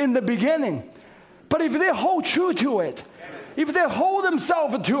in the beginning. But if they hold true to it, if they hold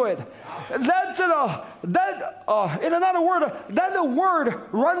themselves to it, in another word, then the word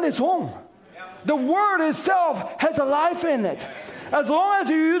runs its own. The word itself has a life in it. As long as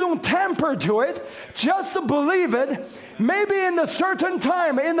you don't tamper to it, just to believe it, maybe in a certain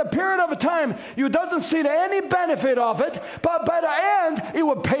time, in the period of time, you doesn't see any benefit of it, but by the end, it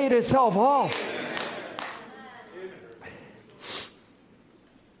will pay itself off.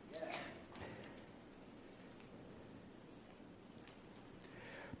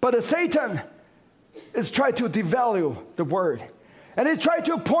 But Satan is trying to devalue the word. And he tried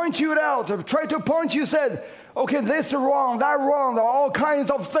to point you out, said, okay, this is wrong, that wrong, there are all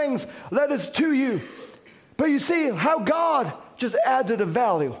kinds of things that is to you. But you see how God just added a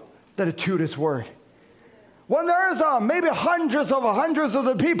value that is to this word. When there is maybe hundreds of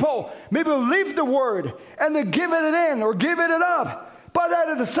the people maybe leave the word and they give it in or give it up. But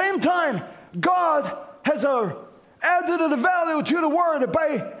at the same time, God has added the value to the word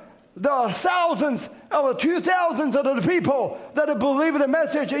by the thousands of the 2,000s of the people that have believed the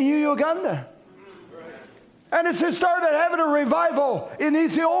message in Uganda. And it's started having a revival in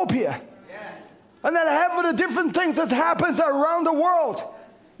Ethiopia. And then having the different things that happens around the world.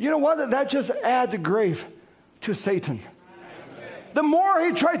 You know what? That just adds grief to Satan. The more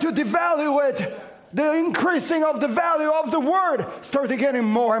he tried to devalue it, the increasing of the value of the word started getting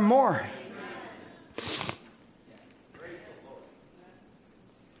more and more.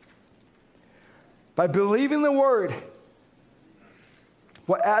 By believing the word,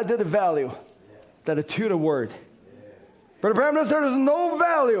 what added the value that to the word. Brother Branham said there is no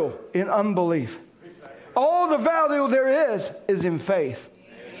value in unbelief. All the value there is in faith.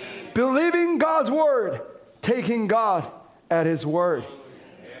 Amen. Believing God's word, taking God at his word.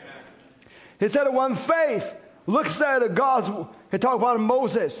 Amen. He said when faith looks at God's, he talked about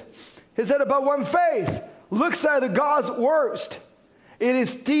Moses. He said about when faith looks at God's worst, it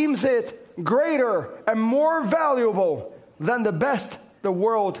esteems it greater and more valuable than the best the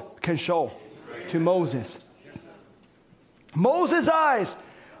world can show to Moses. Moses' eyes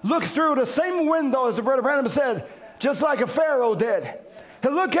looked through the same window as the Brother Branham said, just like a Pharaoh did. He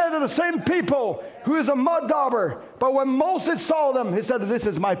looked at the same people who is a mud dauber. But when Moses saw them, he said, this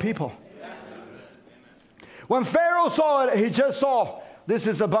is my people. When Pharaoh saw it, he just saw, this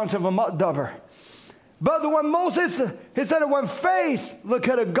is a bunch of a mud dauber. But when Moses, he said, when faith look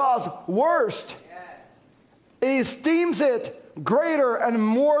at God's worst, he esteems it greater and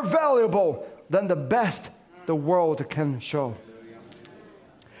more valuable than the best the world can show.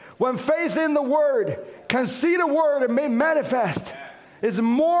 When faith in the word can see the word and made manifest, is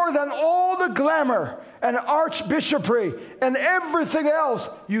more than all the glamour and archbishopry and everything else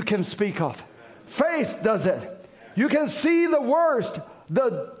you can speak of. Faith does it. You can see the worst,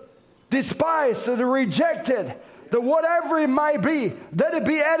 the despised, the rejected, the whatever it might be, that it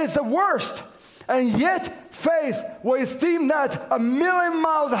be at its worst. And yet faith will esteem that 1,000,000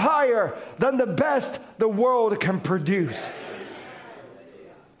 miles higher than the best the world can produce.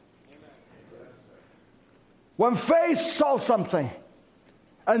 When faith saw something,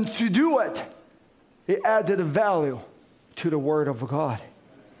 and to do it, it added a value to the word of God.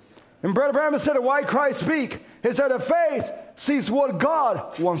 And Brother Branham said, why Christ speak? He said, faith sees what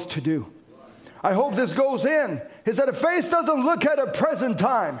God wants to do. I hope this goes in. He said, faith doesn't look at a present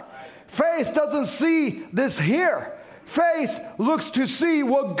time. Faith doesn't see this here. Faith looks to see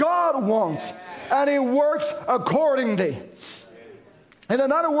what God wants, and it works accordingly. In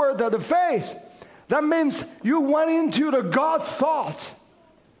another word, the faith, that means you went into the God's thoughts,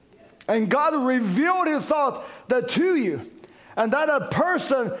 and God revealed his thoughts that to you, and that a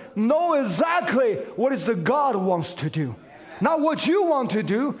person know exactly what is the God wants to do. Not what you want to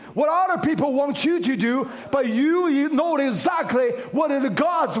do, what other people want you to do, but you know exactly what is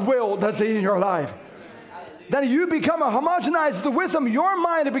God's will that's in your life. Then you become a homogenized the wisdom, your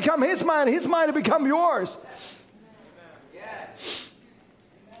mind to become his mind to become yours.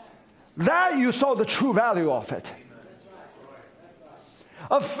 That you saw the true value of it.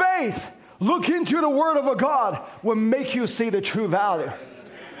 Of faith, look into the word of a God will make you see the true value.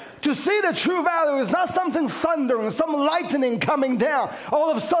 To see the true value is not something thundering, some lightning coming down. All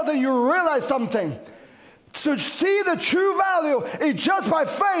of a sudden you realize something. To see the true value is just by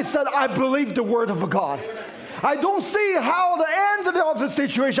faith that I believe the word of God. I don't see how the end of the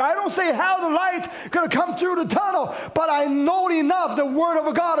situation. I don't see how the light going to come through the tunnel. But I know enough the word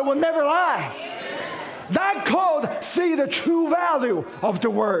of God will never lie. That called see the true value of the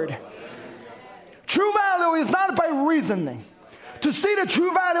word. True value is not by reasoning. To see the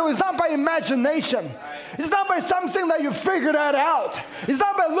true value is not by imagination. It's not by something that you figured that out. It's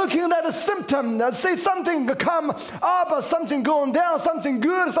not by looking at a symptom that say something come up or something going down, something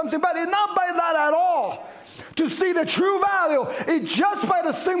good or something bad. It's not by that at all. To see the true value is just by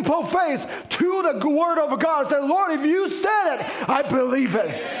the simple faith to the word of God. Say, Lord, if you said it, I believe it.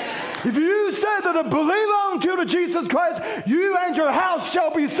 If you said that I believe unto the Jesus Christ, you and your house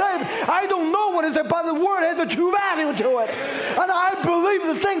shall be saved. I don't know what it is, but the word has a true value to it. And I believe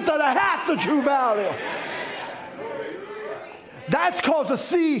the things that it has the true value. That's called to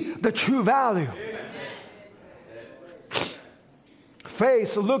see the true value.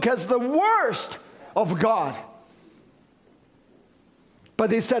 Faith look as the worst of God.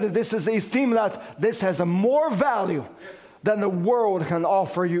 But he said that this is esteemed that this has a more value than the world can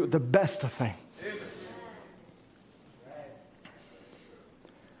offer you the best thing.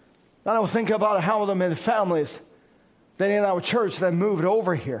 Then I was thinking about how many families that in our church that moved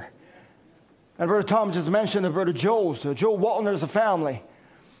over here. And Brother Tom just mentioned that Brother Joe Waltner's family.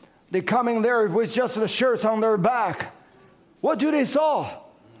 They coming there with just the shirts on their back. What do they saw?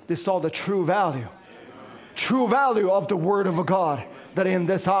 They saw the true value. True value of the word of God that in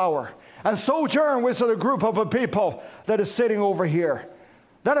this hour. And sojourn with a group of people that is sitting over here.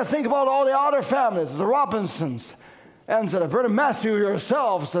 Then I think about all the other families, the Robinsons, and Brother Matthew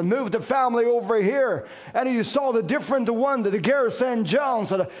yourselves that moved the family over here. And you saw the different one, the Garrett St.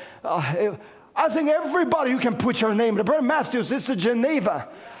 John's. I think everybody who can put your name, the Brother Matthews, Sister Geneva.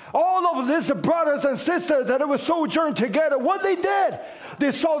 All of these brothers and sisters that were sojourned together, what they did,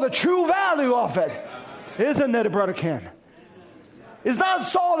 they saw the true value of it. Isn't it, Brother Ken? It's not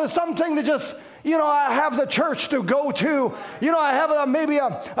sold as something that just, I have the church to go to. I have maybe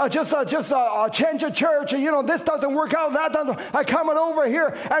just a change of church, and this doesn't work out, that doesn't. I come over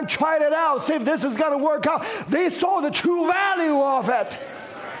here and tried it out, see if this is going to work out. They saw the true value of it.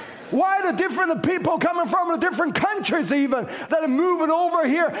 Why the different people coming from the different countries even that are moving over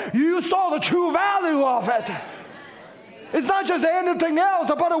here, you saw the true value of it. It's not just anything else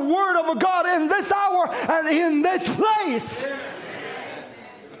but the word of God in this hour and in this place.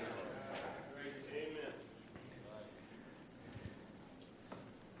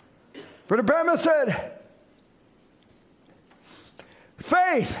 Brother Branham said,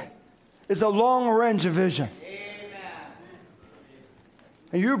 faith is a long-range vision.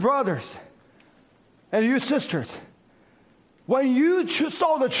 And you brothers and you sisters, when you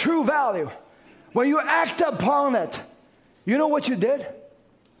saw the true value, when you acted upon it, you know what you did?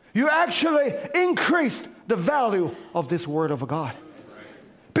 You actually increased the value of this word of God.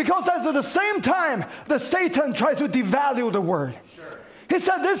 Because at the same time, the Satan tried to devalue the word. He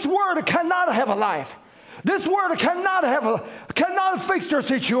said this word cannot have a life. This word cannot fix your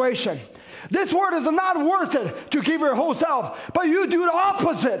situation. This word is not worth it to give your whole self. But you do the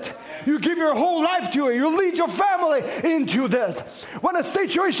opposite. You give your whole life to it. You lead your family into this. When a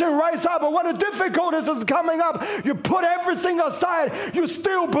situation rises up or when a difficulties is coming up, you put everything aside. You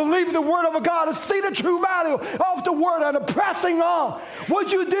still believe the word of God and see the true value of the word and pressing on.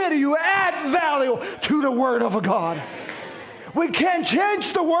 What you did, you add value to the word of God. We can't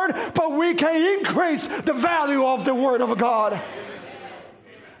change the word, but we can increase the value of the word of God.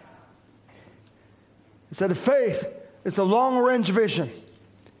 He said faith is a long-range vision.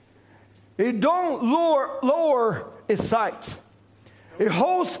 It don't lower its sights. It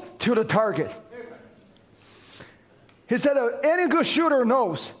holds to the target. He said any good shooter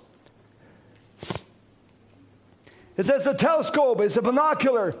knows. It says a telescope is a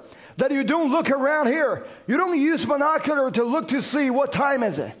binocular that you don't look around here. You don't use binocular to look to see what time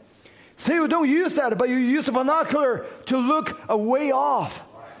is it. See, you don't use that, but you use a binocular to look a way off.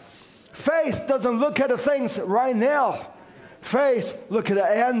 Faith doesn't look at the things right now. Faith look at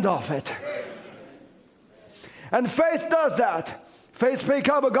the end of it. And faith does that. Faith pick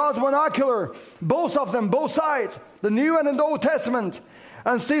up God's binocular, both of them, both sides, the New and the Old Testament,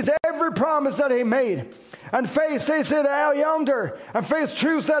 and sees every promise that He made. And faith sees it out yonder. And faith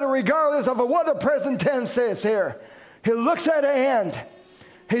truths that regardless of what the present tense says here. He looks at the end.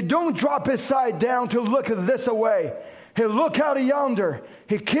 He don't drop his side down to look this away. He look out yonder.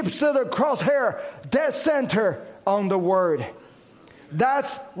 He keeps it across here, dead center on the word.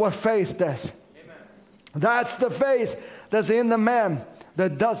 That's what faith does. Amen. That's the faith that's in the man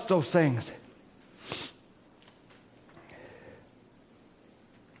that does those things.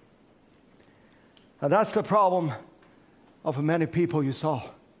 Now that's the problem of many people you saw.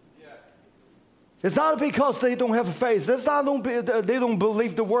 It's not because they don't have faith. It's not they don't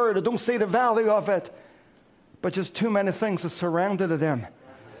believe the word or don't see the value of it. But just too many things that surrounded them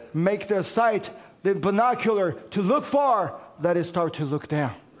make their sight, the binocular, to look far, that they start to look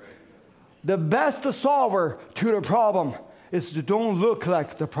down. The best solver to the problem is to don't look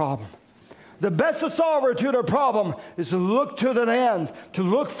like the problem. The best solver to the problem is to look to the end, to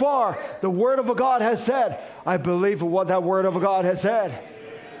look far. The Word of God has said, I believe what that Word of God has said.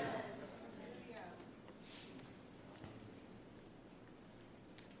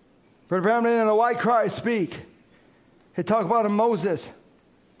 Brother Branham in the White Christ speak. He talked about Moses.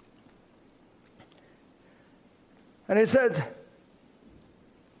 And he said,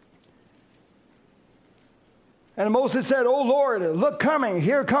 and Moses said, oh Lord, look coming,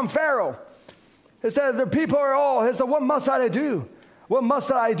 here come Pharaoh. He said, the people are all, he said, what must I do? What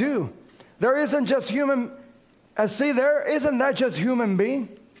must I do? There isn't just human, there isn't that just human being?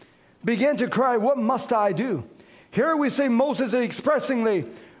 Begin to cry, what must I do? Here we see Moses expressingly,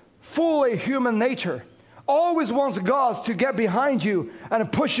 fully human nature. Always wants God to get behind you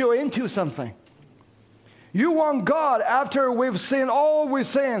and push you into something. You want God after we've seen all we've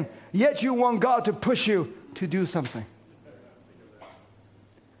seen, yet you want God to push you to do something.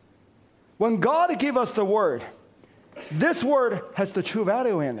 When God gives us the word, this word has the true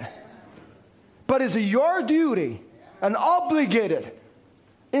value in it. But it's your duty and obligated,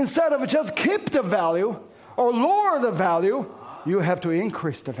 instead of just keep the value or lower the value, you have to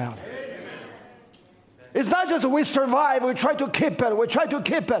increase the value. It's not just we survive, we try to keep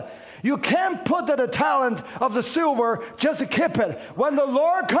it, You can't put the talent of the silver just to keep it. When the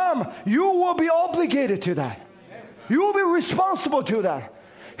Lord comes, you will be obligated to that. You will be responsible to that.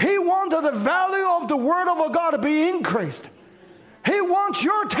 He wanted the value of the Word of God to be increased. He wants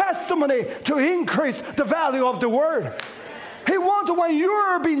your testimony to increase the value of the Word. He wants, when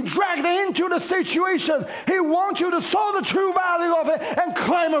you're being dragged into the situation, He wants you to saw the true value of it and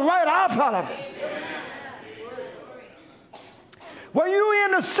claim it right up out of it. When you're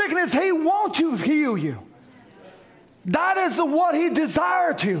in a sickness, He wants to heal you. That is what He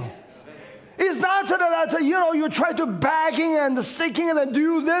desired to. It's not that, you try to begging and seeking and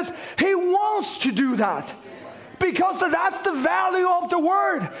do this. He wants to do that. Because that's the value of the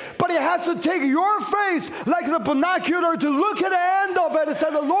Word. But it has to take your faith like the binocular to look at the end of it and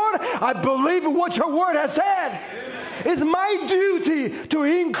say, Lord, I believe in what your Word has said. It's my duty to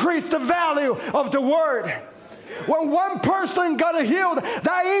increase the value of the Word. When one person got healed,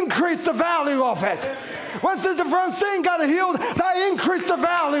 that increased the value of it. When Sister Francine got healed, that increased the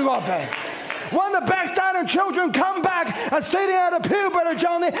value of it. When the backsliding children come back and sitting at a pew, Brother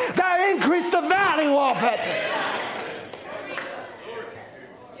Johnny, that increased the value of it.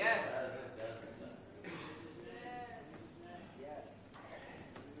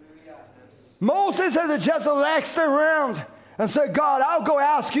 Moses had just relaxed around and said, God, I'll go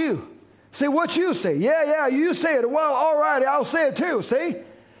ask you. See what you say. Yeah, you say it. Well, all right, I'll say it too, see?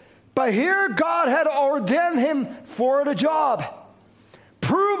 But here God had ordained him for the job.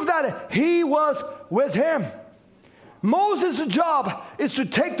 Prove that He was with him. Moses' job is to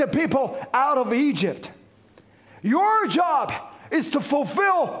take the people out of Egypt. Your job is to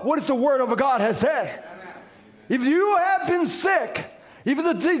fulfill what the Word of God has said. If you have been sick, if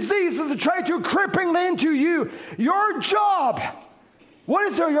the disease is trying to creeping into you, your job,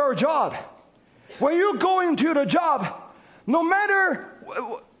 what is your job? When you go into the job, no matter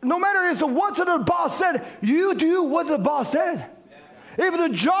what the boss said, you do what the boss said. If the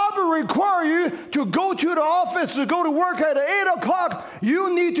job requires you to go to the office, to go to work at 8 o'clock,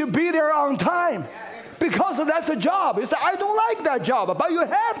 you need to be there on time. Because that's a job. You say, I don't like that job, but you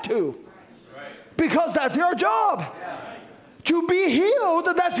have to. Because that's your job. To be healed,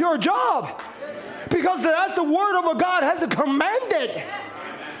 that's your job. Because that's the Word of God has commanded.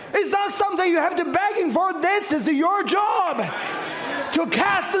 It's not something you have to begging for. This is your job. To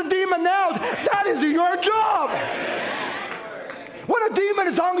cast the demon out, that is your job. When a demon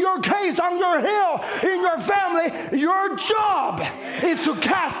is on your case, on your hill, in your family, your job is to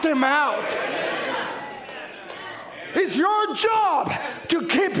cast him out. It's your job to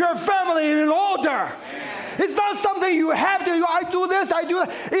keep your family in order. It's not something you have to, I do this, I do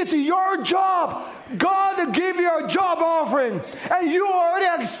that. It's your job. God gave you a job offering, and you already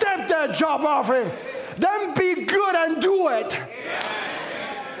accept that job offering. Then be good and do it.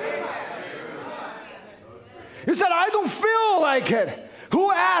 You said, I don't feel like it.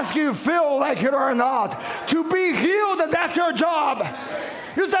 Who asked you feel like it or not? To be healed, that's your job.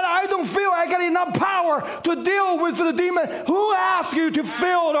 You said, I don't feel I got enough power to deal with the demon. Who asked you to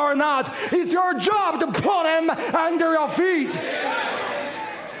feel it or not? It's your job to put him under your feet.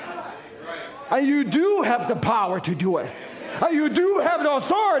 And you do have the power to do it. And you do have the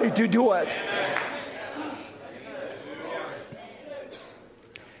authority to do it.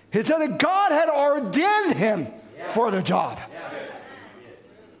 He said that God had ordained him for the job.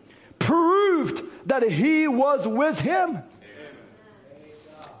 Proved that He was with him.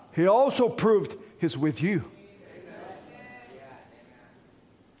 He also proved He's with you.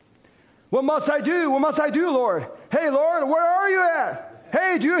 What must I do? What must I do, Lord? Hey, Lord, where are you at?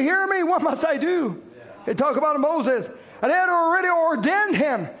 Hey, do you hear me? What must I do? He talked about Moses. And they had already ordained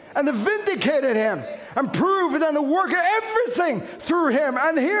him and vindicated him and proved and worked everything through him.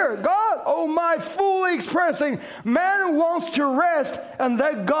 And here, God, oh my, fully expressing, man wants to rest and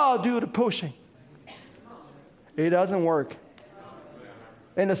let God do the pushing. It doesn't work.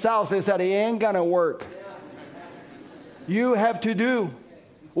 In the South, they said, it ain't gonna work. You have to do.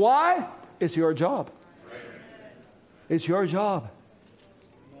 Why? It's your job. It's your job.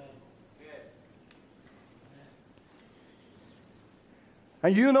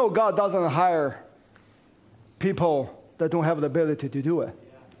 And you know God doesn't hire people that don't have the ability to do it.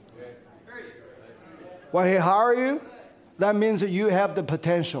 When He hires you, that means that you have the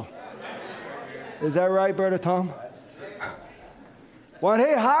potential. Is that right, Brother Tom? When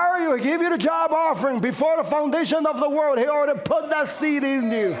He hires you, He give you the job offering before the foundation of the world, He already put that seed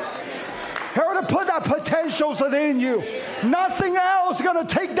in you. He already put that potential within you. Nothing else is going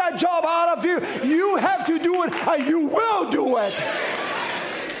to take that job out of you. You have to do it, and you will do it.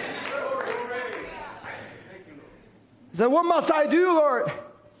 He said, what must I do, Lord?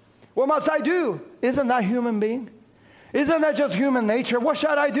 What must I do? Isn't that human being? Isn't that just human nature? What should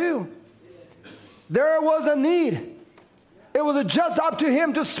I do? There was a need. It was just up to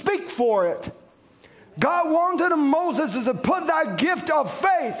him to speak for it. God wanted Moses to put that gift of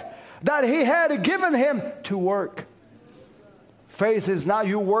faith that he had given him to work. Faith is not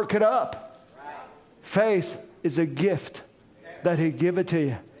you work it up. Faith is a gift that he give it to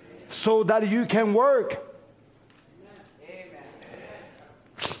you so that you can work.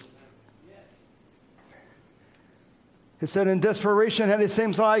 He said in desperation, and it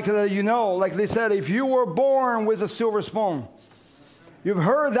seems like like they said, if you were born with a silver spoon, you've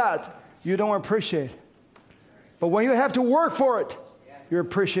heard that, you don't appreciate. But when you have to work for it, you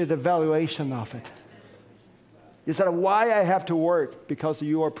appreciate the valuation of it. You said, why I have to work? Because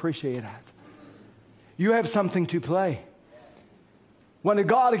you appreciate that. You have something to play. When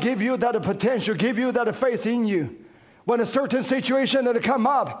God give you that potential, give you that faith in you, when a certain situation that come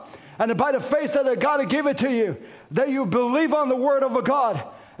up, and by the faith that God give it to you, then you believe on the word of God,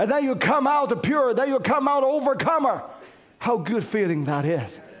 and then you come out pure, then you come out overcomer. How good feeling that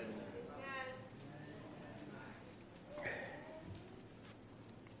is.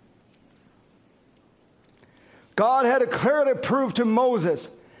 God had clearly proved to Moses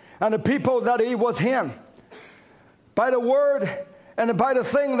and the people that he was him. By the word and by the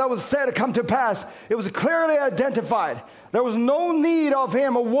thing that was said to come to pass, it was clearly identified. There was no need of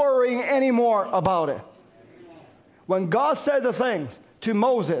him worrying anymore about it. When God said the thing to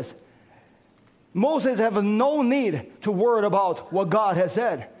Moses, Moses have no need to worry about what God has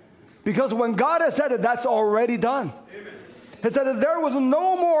said. Because when God has said it, that's already done. Amen. He said that there was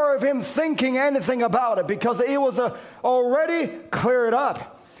no more of him thinking anything about it because it was already cleared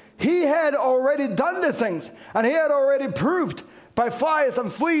up. He had already done the things, and he had already proved by fires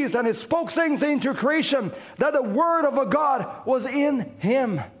and fleas, and he spoke things into creation that the word of God was in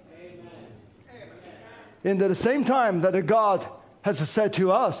him. And at the same time that God has said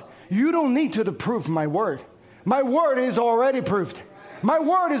to us, you don't need to prove my word. My word is already proved. My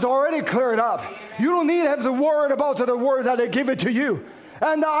word is already cleared up. You don't need to have the word about the word that I give it to you.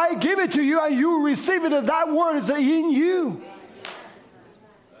 And I give it to you and you receive it, and that word is in you.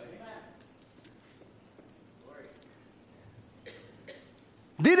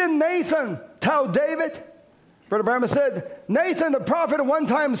 Didn't Nathan tell David? Brother Branham said, Nathan the prophet one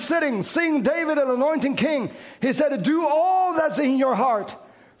time sitting, seeing David an anointing king, he said, do all that's in your heart,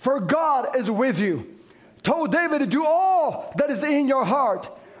 for God is with you. Told David to do all that is in your heart.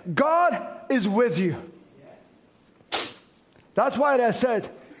 God is with you. That's why I said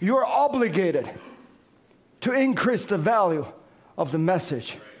you're obligated to increase the value of the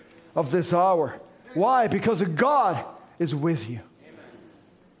message of this hour. Why? Because God is with you.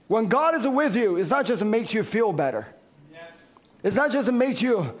 When God is with you, it's not just makes you feel better. It's not just makes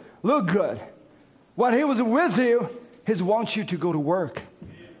you look good. When he was with you, he wants you to go to work.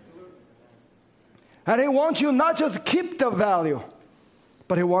 And he wants you not just keep the value,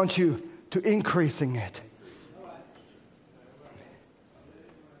 but he wants you to increasing it.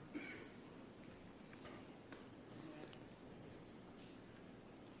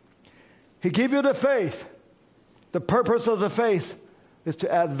 He gave you the faith. The purpose of the faith is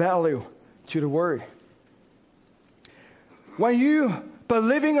to add value to the word. When you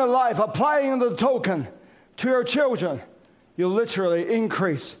believing a life, applying the token to your children, you literally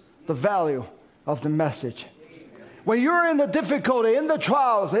increase the value of the message. When you're in the difficulty, in the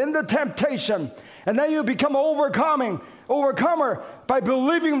trials, in the temptation, and then you become overcomer by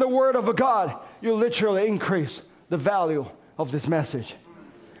believing the word of God, you literally increase the value of this message.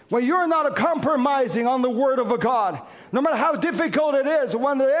 When you're not compromising on the word of God, no matter how difficult it is,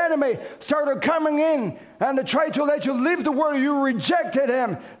 when the enemy started coming in and they tried to let you live the word, you rejected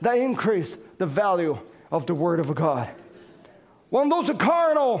him, that increased the value of the word of God. When those are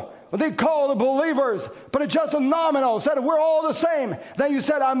carnal, they call the believers, but it's just a nominal, said we're all the same. Then you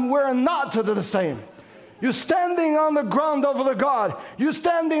said, we're not the same. You're standing on the ground of the God. You're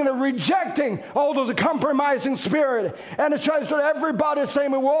standing and rejecting all those compromising spirit. And it tries to everybody saying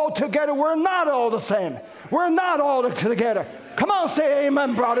we're all together. We're not all the same. We're not all together. Come on, say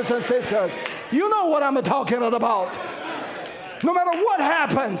amen, brothers and sisters. You know what I'm talking about. No matter what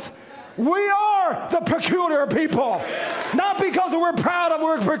happens, we are the peculiar people. Not because we're proud of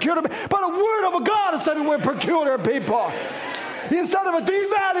we're peculiar, but the word of God said we're peculiar people. Instead of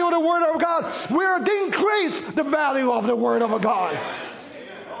devalue the word of God, we're increase the value of the word of God.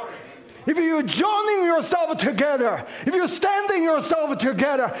 If you're joining yourself together, if you're standing yourself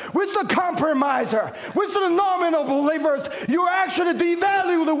together with the compromiser, with the nominal believers, you actually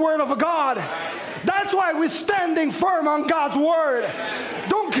devalue the word of God. That's why we're standing firm on God's word.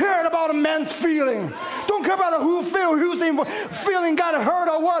 Don't care about a man's feeling. Don't don't care about who's feeling got hurt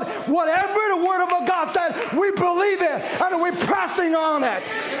or what. Whatever the Word of God said, we believe it and we're pressing on it.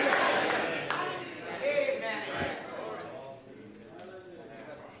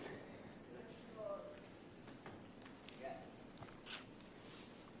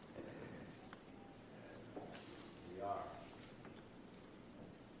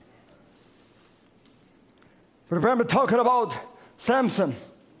 But remember talking about Samson.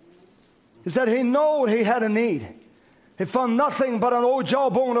 He said he knew he had a need. He found nothing but an old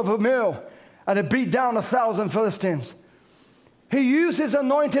jawbone of a mill, and it beat down 1,000 Philistines. He used his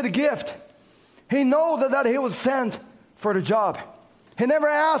anointed gift. He knew that he was sent for the job. He never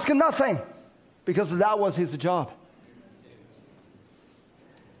asked nothing because that was his job.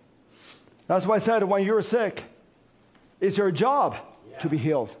 That's why I said when you're sick, it's your job to be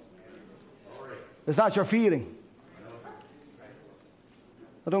healed. It's not your feeling.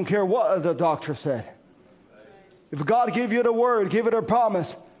 I don't care what the doctor said. If God give you the word, give it a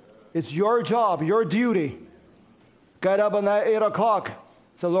promise, it's your job, your duty. Get up at 8 o'clock.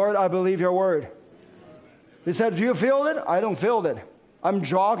 Say, Lord, I believe your word. He said, do you feel it? I don't feel it. I'm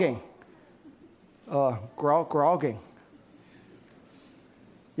jogging. Grogging.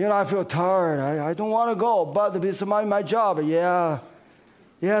 You know, I feel tired. I don't want to go, but it's my job. Yeah.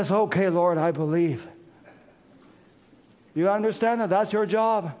 Yes, okay, Lord, I believe. You understand that that's your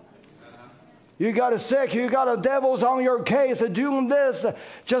job? You got a sick, you got a devils on your case, doing this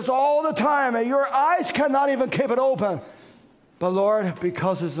just all the time, and your eyes cannot even keep it open. But Lord,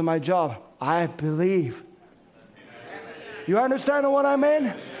 because this is my job, I believe. You understand what I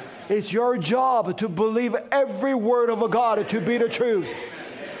mean? It's your job to believe every word of God to be the truth.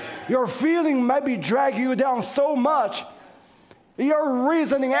 Your feeling might be dragging you down so much. You're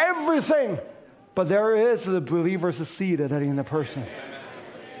reasoning everything. But there is the believer's seed in the person.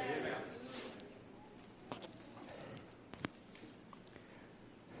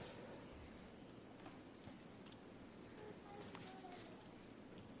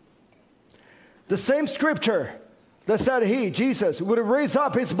 The same scripture that said Jesus, would raise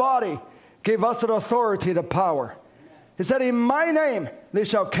up his body, gave us the authority, the power. He said, in my name, they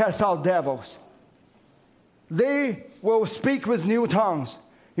shall cast out devils. They will speak with new tongues.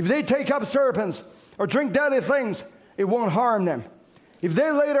 If they take up serpents or drink deadly things, it won't harm them. If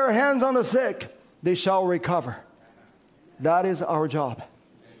they lay their hands on the sick, they shall recover. That is our job.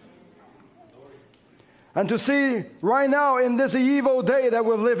 And to see right now in this evil day that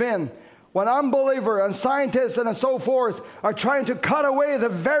we live in, when unbelievers and scientists and so forth are trying to cut away the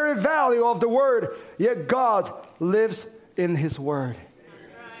very value of the Word, yet God lives in His Word.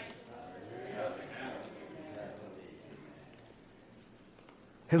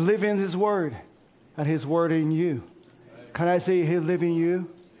 He lives in His Word, and His Word in you. Can I say He lives in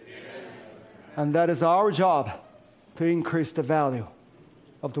you? And that is our job, to increase the value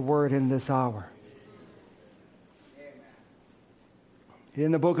of the Word in this hour.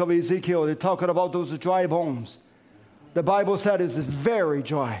 In the book of Ezekiel, they're talking about those dry bones. The Bible said it's very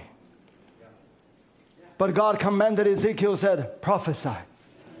dry. But God commanded Ezekiel, said, prophesy.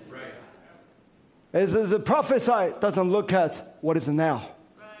 As a prophesy doesn't look at what is now.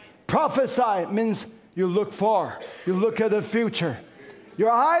 Prophesy means you look far. You look at the future.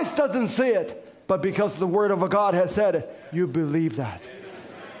 Your eyes doesn't see it, but because the Word of God has said it, you believe that.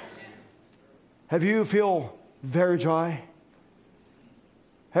 Have you feel very dry?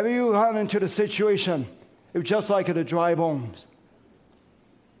 Have you gone into the situation, it's just like the dry bones,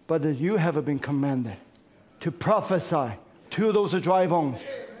 but that you have been commanded to prophesy to those dry bones?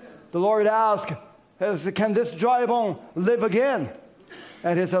 The Lord asked, can this dry bone live again?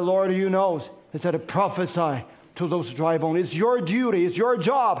 And he said, Lord, you know. He said, prophesy to those dry bones. It's your duty, it's your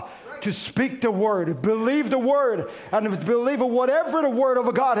job to speak the Word, believe the Word, and believe whatever the Word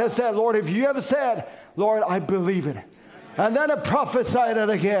of God has said. Lord, if you have said, Lord, I believe it. And then prophesy it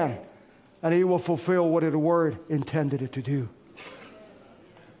again, and He will fulfill what the Word intended it to do.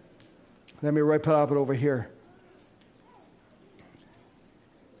 Let me wrap it up over here.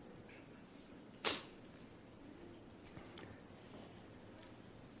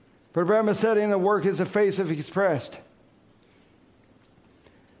 But Abraham said, in the work is the face of expressed.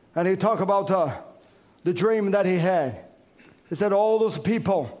 And he talked about the dream that he had. He said all those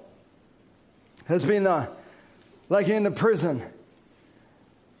people has been like in the prison.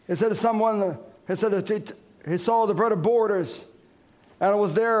 He said someone, he said he saw the brother Borders and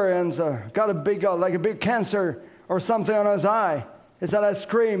was there and got a big, like a big cancer or something on his eye. He said, I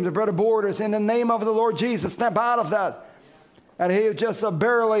screamed, the brother Borders, in the name of the Lord Jesus, snap out of that. And he just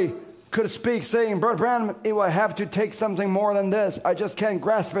barely could speak, saying, Brother Branham, it will have to take something more than this. I just can't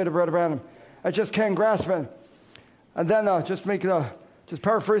grasp it, Brother Branham. I just can't grasp it. And then just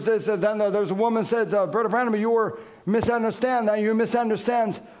paraphrase this. And then there's a woman said, Brother Branham, you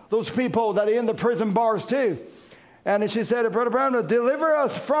misunderstand those people that are in the prison bars too. And she said, Brother Branham, deliver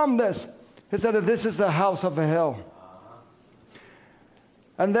us from this. He said, this is the house of hell.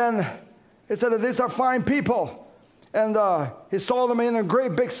 And then he said, these are fine people. And he saw them in a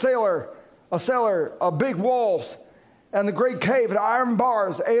great big cellar, big walls, and the great cave, the iron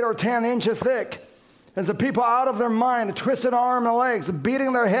bars, 8 or 10 inches thick. And the people out of their mind, twisted arms and legs,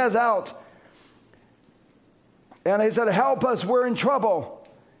 beating their heads out. And he said, help us, we're in trouble.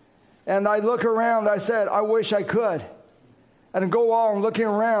 And I look around, I said, I wish I could. And go on looking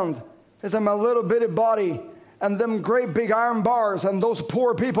around. He said, my little bitty body and them great big iron bars and those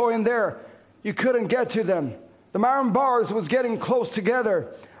poor people in there, you couldn't get to them. The iron bars was getting close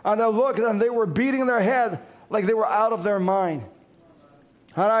together. And I looked and they were beating their head like they were out of their mind.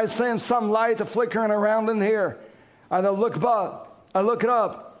 And I sensed some light flickering around in here. And I look it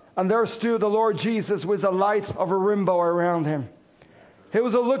up, and there stood the Lord Jesus with the lights of a rainbow around him. He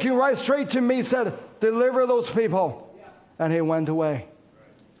was looking right straight to me, said, deliver those people. And he went away.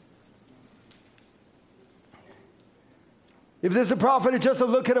 If this is a prophet, he just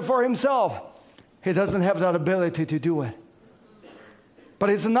look at it for himself. He doesn't have that ability to do it. But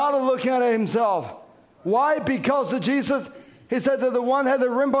he's not looking at it himself. Why? Because of Jesus, he said that the one had the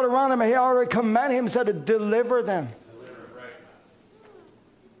rainbow around him, and he already commanded him, said to deliver them.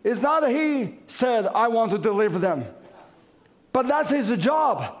 It's not that he said, I want to deliver them. But that's his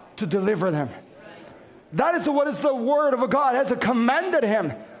job, to deliver them. That is what is the word of God has commanded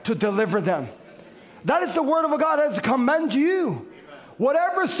him to deliver them. That is the word of God has commanded you.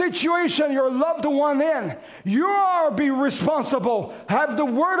 Whatever situation your loved one in, you are be responsible. Have the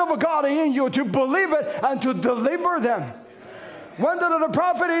word of God in you to believe it and to deliver them. When the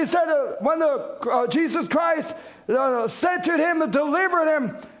prophet, he said, when Jesus Christ said to him, deliver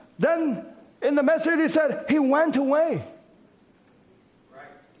him, then in the message he said, he went away. Right.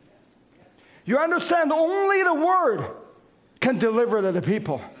 You understand, only the word can deliver to the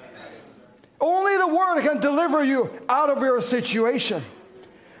people. Only the word can deliver you out of your situation.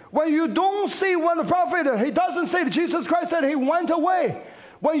 When you don't see, when the prophet, he doesn't say that Jesus Christ said he went away.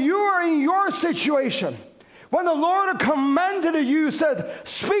 When you are in your situation, when the Lord commanded you, said,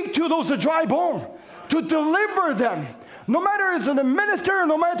 speak to those dry bones, to deliver them. No matter it's a minister,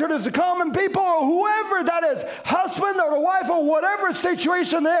 no matter it's the common people, or whoever that is, husband or wife or whatever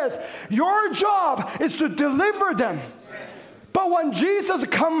situation is, your job is to deliver them. But when Jesus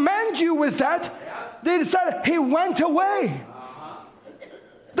commanded you with that, they said he went away.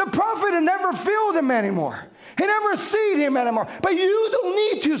 The prophet never filled him anymore. He never seen him anymore. But you don't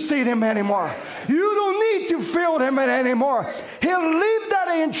need to see him anymore. You don't need to feel him anymore. He'll leave that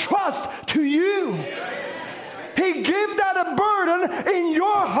in trust to you. He gave that a burden in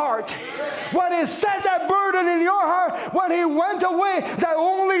your heart. When he set that burden in your heart, when he went away, that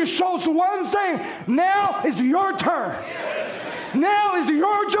only shows one thing. Now is your turn. Now is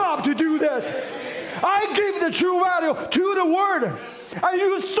your job to do this. I give the true value to the word. And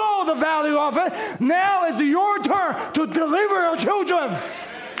you saw the value of it. Now is your turn to deliver your children.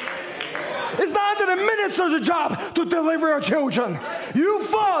 It's not the minister's job to deliver your children. You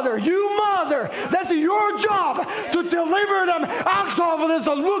father, you mother, that's your job to deliver them out of this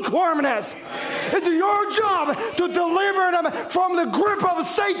lukewarmness. It's your job to deliver them from the grip of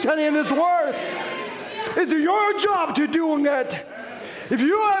Satan in this world. It's your job to doing it. If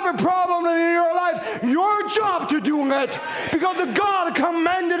you have a problem in your life, your job to doing it, because the God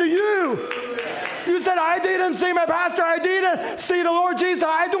commanded you. You said, I didn't see my pastor, I didn't see the Lord Jesus,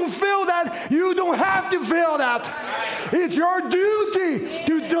 I don't feel that. You don't have to feel that. It's your duty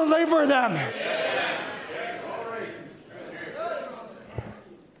to deliver them.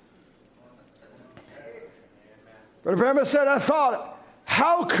 Brother Branham said, I thought,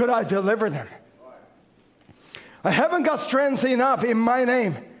 how could I deliver them? I haven't got strength enough in my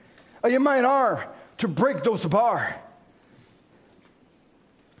name, in my arm, to break those bars.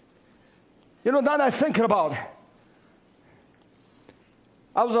 You know, then I thinking about it.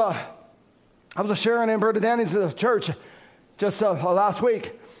 I was sharing in Brother Danny's church just last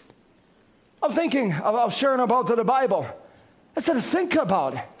week. I'm thinking about sharing about the Bible. I said, think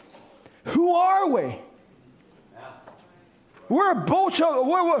about it. Who are we? We're a bunch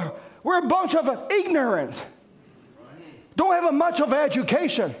of ignorant. Don't have much of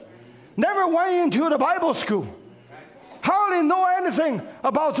education. Never went into the Bible school. Hardly know anything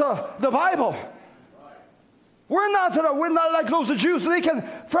about the Bible. We're not like those Jews. They can,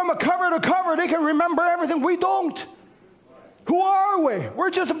 from a cover to cover, they can remember everything. We don't. Who are we? We're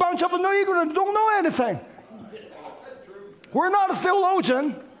just a bunch of ignorant who don't know anything. We're not a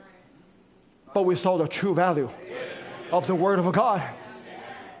theologian, but we saw the true value of the Word of God.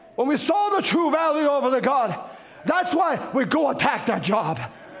 When we saw the true value of the God, that's why we go attack that job.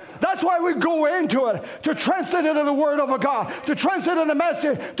 That's why we go into it, to translate it in the Word of God, to translate it in the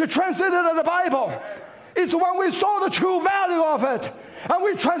message, to translate it in the Bible. It's when we saw the true value of it, and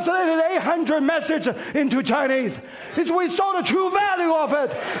we translated 800 messages into Chinese. It's we saw the true value of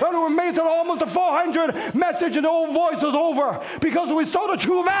it, and we made it almost a 400 message in old voices over, because we saw the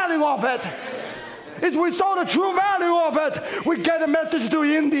true value of it. It's we saw the true value of it, we get a message to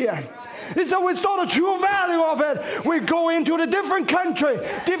India. It's that we saw the true value of it. We go into a different country,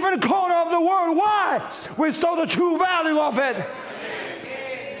 different corner of the world. Why? We saw the true value of it.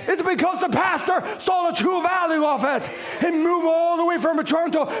 It's because the pastor saw the true value of it. He moved all the way from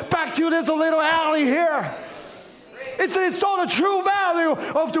Toronto back to this little alley here. He saw the true value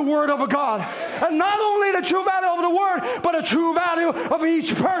of the Word of God. And not only the true value of the Word, but the true value of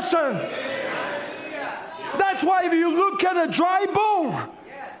each person. That's why if you look at a dry bone,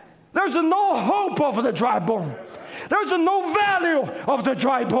 there's no hope of the dry bone. There's no value of the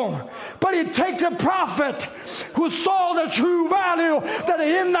dry bone. But it takes a prophet who saw the true value that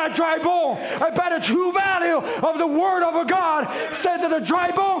in that dry bone, about the true value of the Word of God, said that the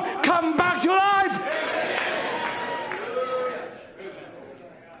dry bone come back to life.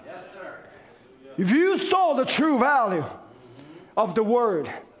 Yes, sir. If you saw the true value of the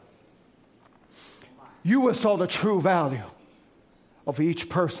Word, you will saw the true value of each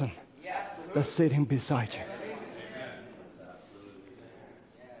person that's sitting beside you.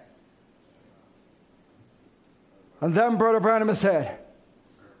 And then Brother Branham said,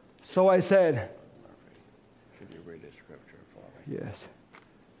 so I said, should you read the scripture for me? Yes.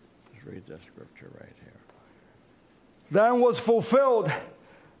 Just read the scripture right here. Then was fulfilled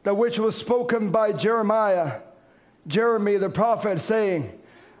that which was spoken by Jeremy the prophet, saying,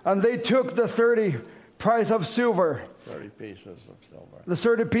 and they took the 30 price of silver. 30 pieces of silver. The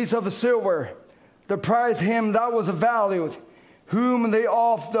 30 piece of silver. The price him that was valued, whom they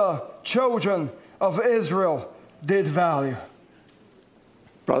of the children of Israel did value.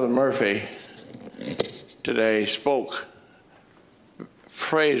 Brother Murphy today spoke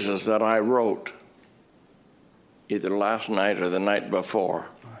phrases that I wrote either last night or the night before.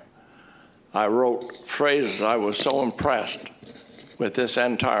 I wrote phrases. I was so impressed with this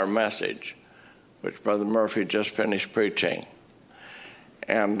entire message, which Brother Murphy just finished preaching.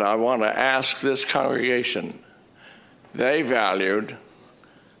 And I want to ask this congregation, they valued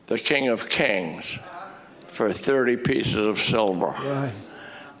the King of Kings for 30 pieces of silver. Right.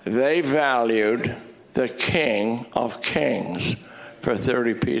 They valued the King of Kings for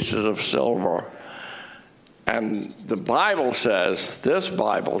 30 pieces of silver. And the Bible says, this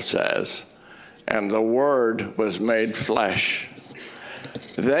Bible says, and the Word was made flesh.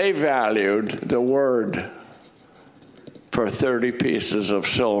 They valued the Word for 30 pieces of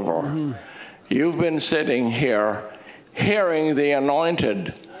silver. Mm-hmm. You've been sitting here hearing the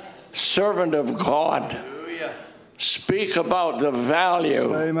anointed servant of God speak about the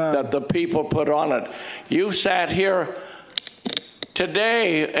value Amen. That the people put on it. You sat here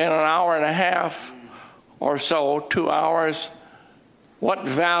today in an hour and a half or so, 2 hours. What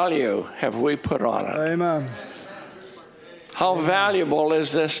value have we put on it? Amen. How valuable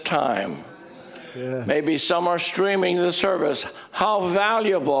is this time? Yes. Maybe some are streaming the service. How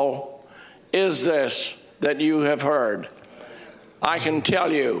valuable is this that you have heard? I can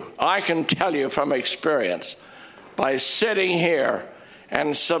tell you from experience, by sitting here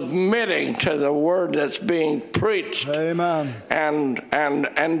and submitting to the word that's being preached. Amen.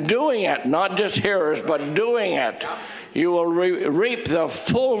 And doing it, not just hearers, but doing it, you will reap the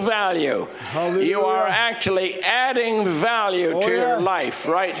full value. Hallelujah. You are actually adding value to your life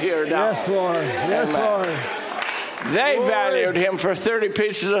right here now. Yes, Lord. Yes, Lord. They valued him for 30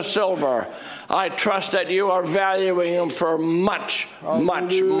 pieces of silver. I trust that you are valuing him for much,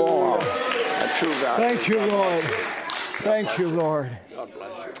 much more. A true value. Thank you, Lord. Thank you, Lord. God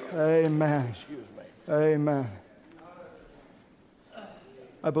bless you. Amen. Excuse me. Amen.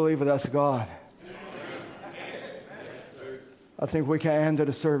 I believe that's God. I think we can end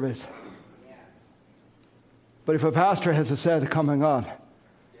the service. But if a pastor has said coming on,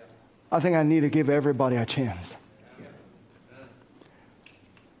 I think I need to give everybody a chance.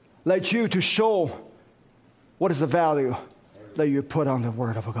 Let you to show what is the value that you put on the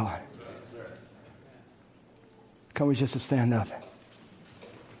Word of God. Can we just stand up?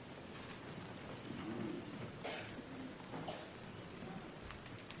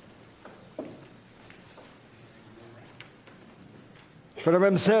 Brother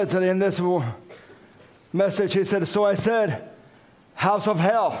Branham said that in this message, he said, so I said, house of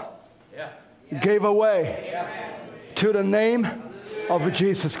hell gave away to the name of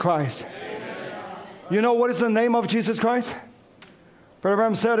Jesus Christ. You know what is the name of Jesus Christ? Brother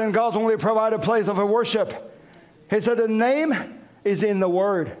Branham said, in God's only provided place of worship, he said the name is in the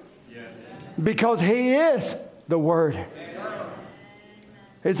Word. Because He is the Word.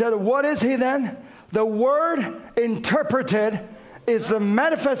 He said, what is He then? The Word interpreted is the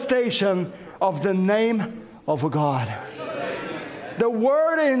manifestation of the name of God. The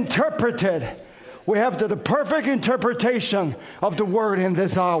Word interpreted. We have the perfect interpretation of the Word in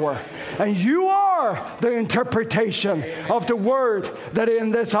this hour. And you are the interpretation of the Word that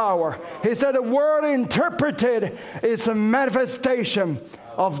in this hour. He said the Word interpreted is the manifestation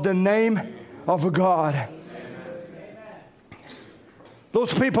of the name of God.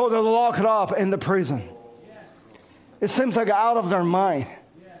 Those people that are locked up in the prison, it seems like out of their mind.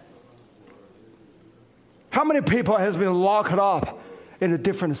 How many people has been locked up in a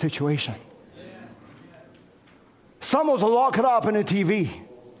different situation? Some was locked up in a TV.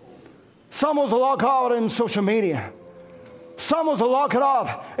 Some was locked up in social media. Some was locked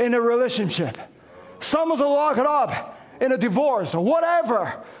up in a relationship. Some was locked up in a divorce or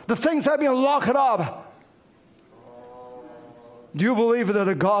whatever. The things have been locked up. Do you believe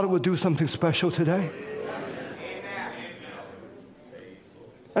that God will do something special today?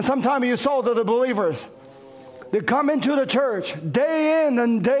 And sometimes you saw that the believers, they come into the church day in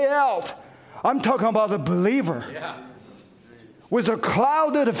and day out. I'm talking about a believer with a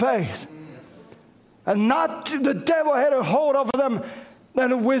clouded face. And not the devil had a hold of them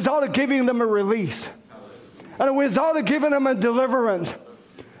and without giving them a release. And without giving them a deliverance.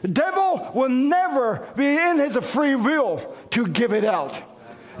 The devil will never be in his free will to give it out.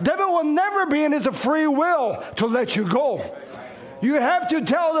 The devil will never be in his free will to let you go. You have to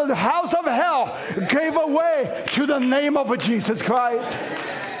tell that the house of hell gave away to the name of Jesus Christ.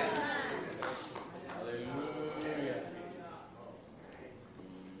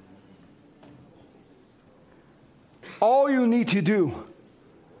 All you need to do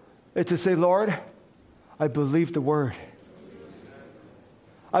is to say, Lord, I believe the word.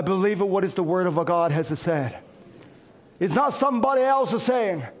 I believe what is the word of God has said. It's not somebody else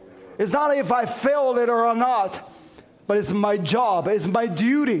saying. It's not if I failed it or not. But it's my job. It's my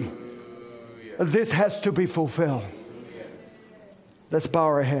duty. This has to be fulfilled. Let's bow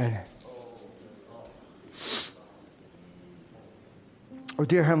our head. Oh,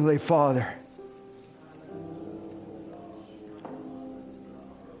 dear Heavenly Father.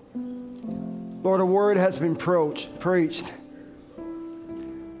 Lord, the word has been preached.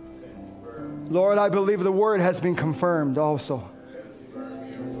 Lord, I believe the word has been confirmed also.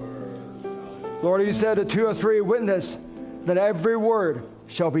 Lord, you said 2 or 3 witness, that every word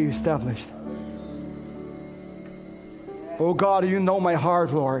shall be established. Oh God, you know my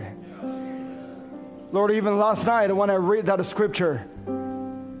heart, Lord. Lord, even last night when I read that scripture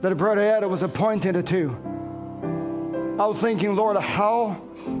that Brother Ed was pointing to, I was thinking, Lord, how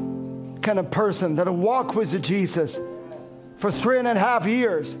can a person that walked with Jesus for 3.5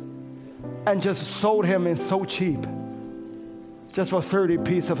 years and just sold him in so cheap, just for 30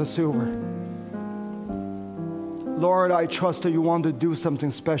 pieces of silver? Lord, I trust that you want to do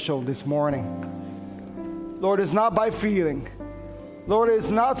something special this morning. Lord, it's not by feeling. Lord, it's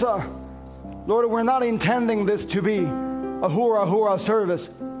not Lord, we're not intending this to be a hurrah service.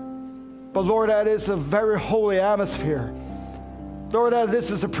 But Lord, that is a very holy atmosphere. Lord, that this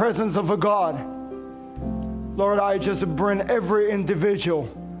is the presence of a God. Lord, I just bring every individual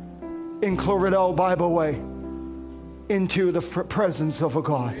in Cloverdale Bible Way into the presence of a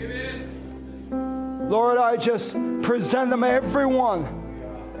God. Amen. Lord, I just present them everyone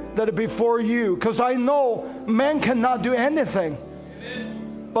that are before you, because I know man cannot do anything.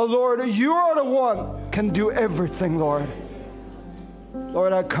 But Lord, you are the one can do everything, Lord.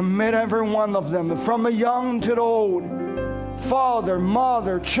 Lord, I commit every one of them, from the young to the old, father,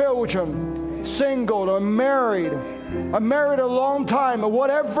 mother, children, single or married, a long time, or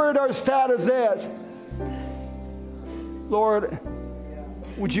whatever their status is. Lord,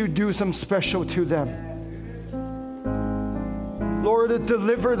 would you do some special to them? Lord,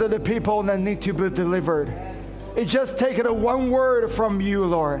 deliver the people that need to be delivered. It just taken one word from you,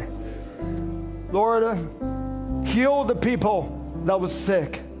 Lord. Lord, heal the people that was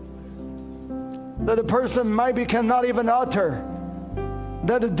sick. That the person maybe cannot even utter.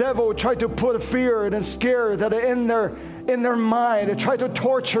 That the devil tried to put fear and scare that in their mind. It tried to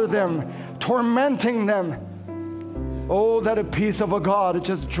torture them, tormenting them. Oh, that a peace of a God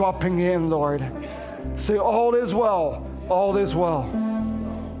just dropping in, Lord. Say, all is well, all is well.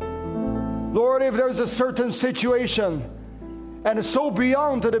 Lord, if there's a certain situation and it's so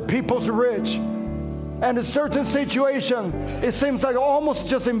beyond to the people's reach, and a certain situation, it seems like almost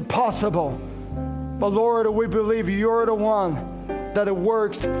just impossible. But Lord, we believe you're the one that it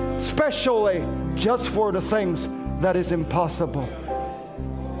works specially just for the things that is impossible.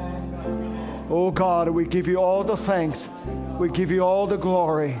 Oh God, we give you all the thanks. We give you all the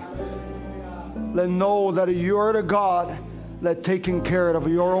glory. Let know that you're the God that taking care of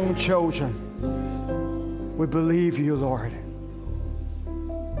your own children. We believe you, Lord.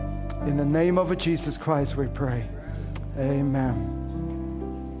 In the name of Jesus Christ we pray. Amen.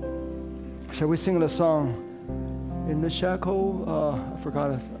 Shall we sing the song, In the Shackle? I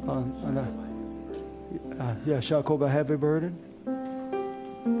forgot it. Shackle by Heavy Burden.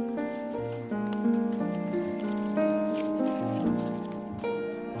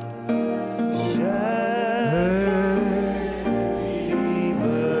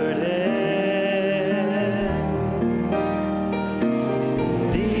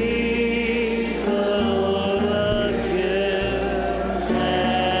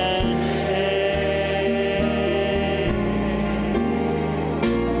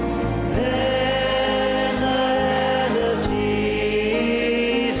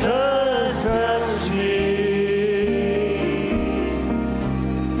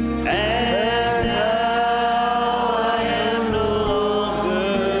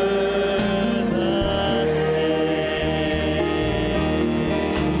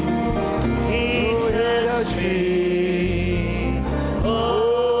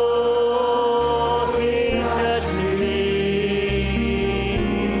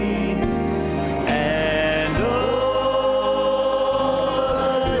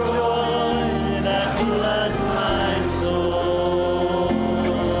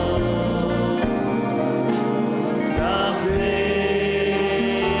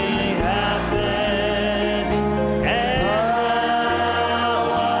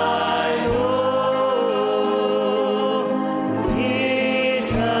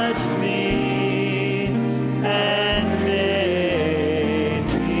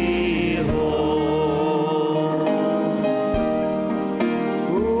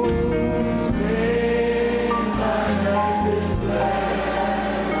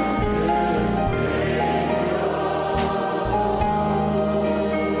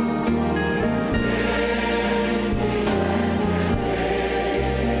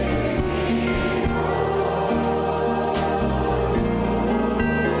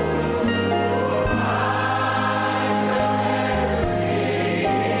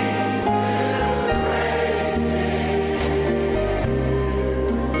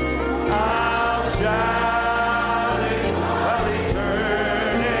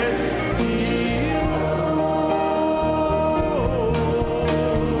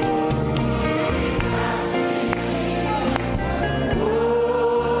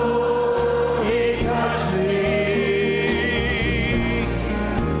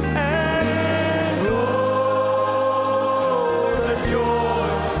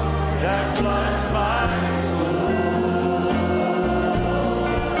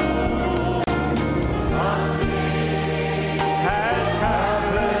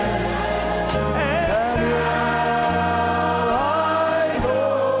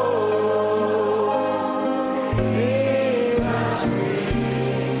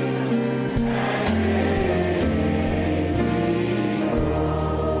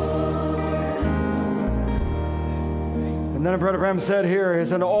 And then Brother Branham said here,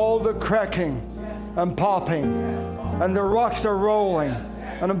 is in all the cracking and popping, and the rocks are rolling,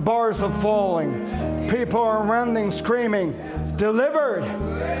 and the bars are falling. People are running, screaming, delivered,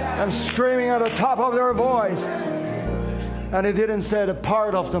 and screaming at the top of their voice. And he didn't say the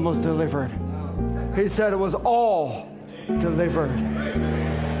part of them was delivered. He said it was all delivered.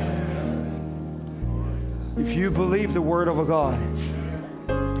 If you believe the word of God,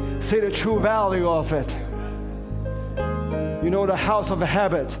 see the true value of it, you know the house of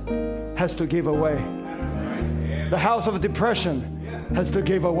habit has to give away. The house of depression has to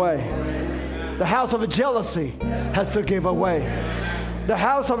give away. The house of jealousy has to give away. The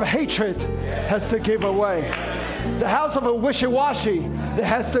house of hatred has to give away. The house of a wishy-washy, it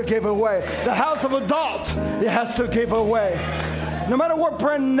has to give away. The house of a doubt, it has to give away. No matter what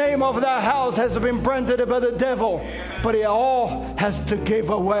brand name of that house has been branded by the devil, but it all has to give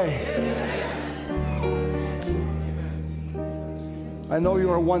away. I know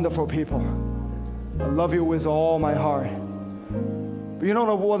you are wonderful people. I love you with all my heart. But you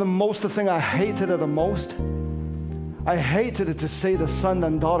know what the most thing I hated the most? I hated to see the son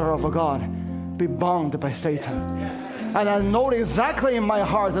and daughter of God be bound by Satan. And I know exactly in my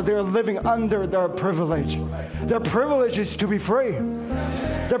heart that they're living under their privilege. Their privilege is to be free.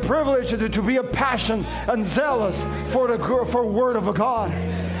 Their privilege is to be a passion and zealous for the word of God.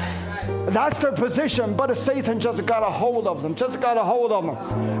 That's their position, but Satan just got a hold of them,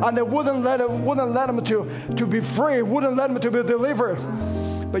 and they wouldn't let them to be free, wouldn't let them to be delivered.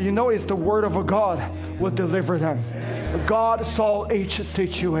 But you know, it's the word of God will deliver them. God saw each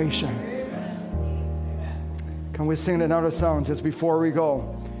situation. Can we sing another song just before we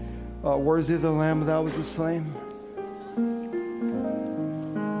go? Worthy the Lamb that was slain.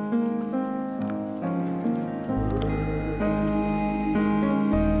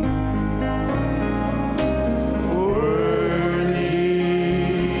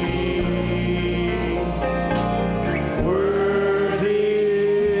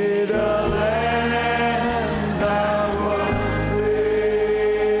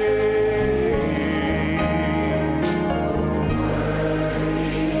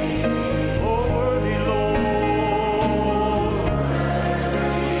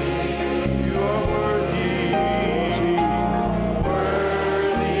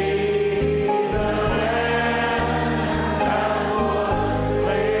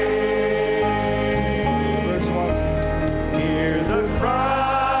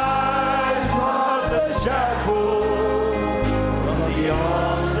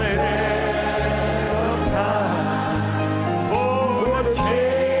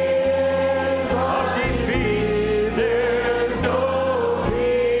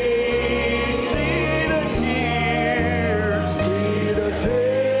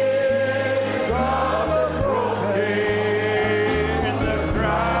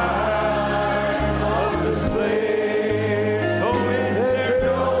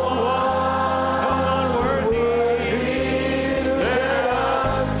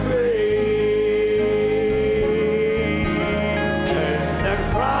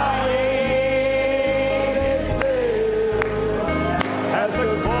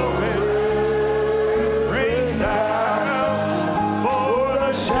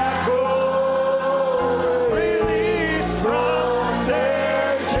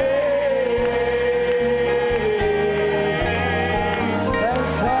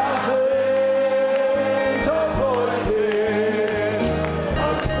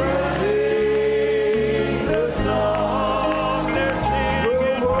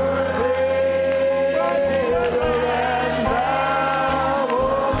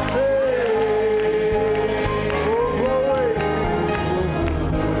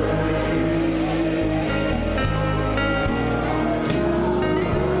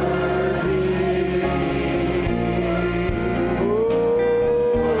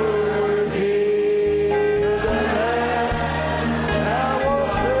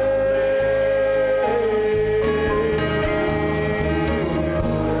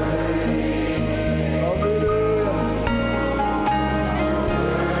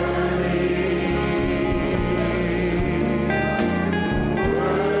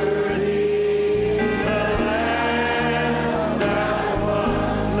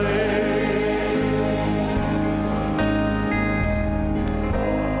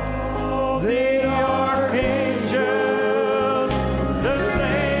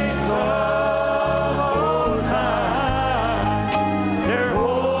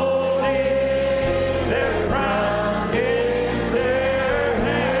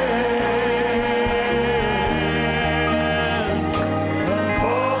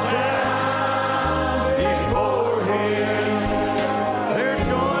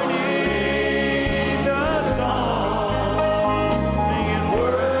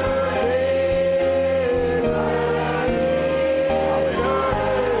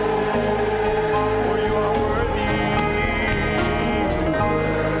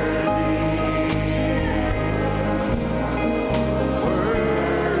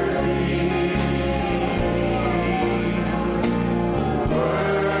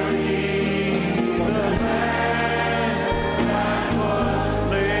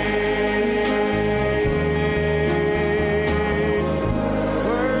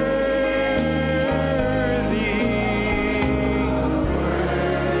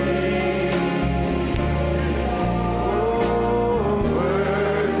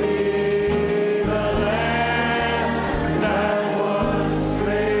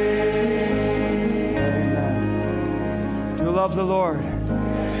 love the Lord.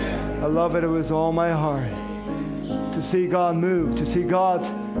 I love it with all my heart. To see God move, to see God,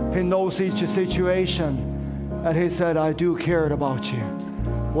 He knows each situation. And He said, I do care about you.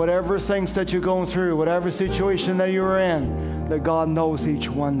 Whatever things that you're going through, whatever situation that you're in, that God knows each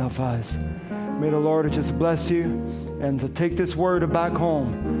one of us. May the Lord just bless you and to take this word back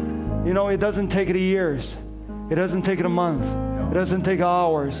home. You know, it doesn't take it years. It doesn't take it a month. It doesn't take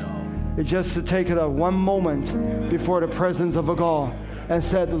hours. It's just to take it a one moment before the presence of a God and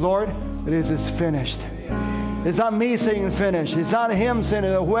said, Lord, it is finished. It's not me saying finished. It's not him saying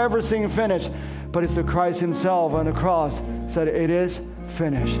it, or whoever saying finished, but it's the Christ himself on the cross said it is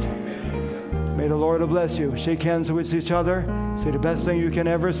finished. May the Lord bless you. Shake hands with each other. Say the best thing you can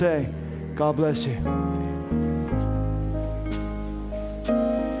ever say. God bless you.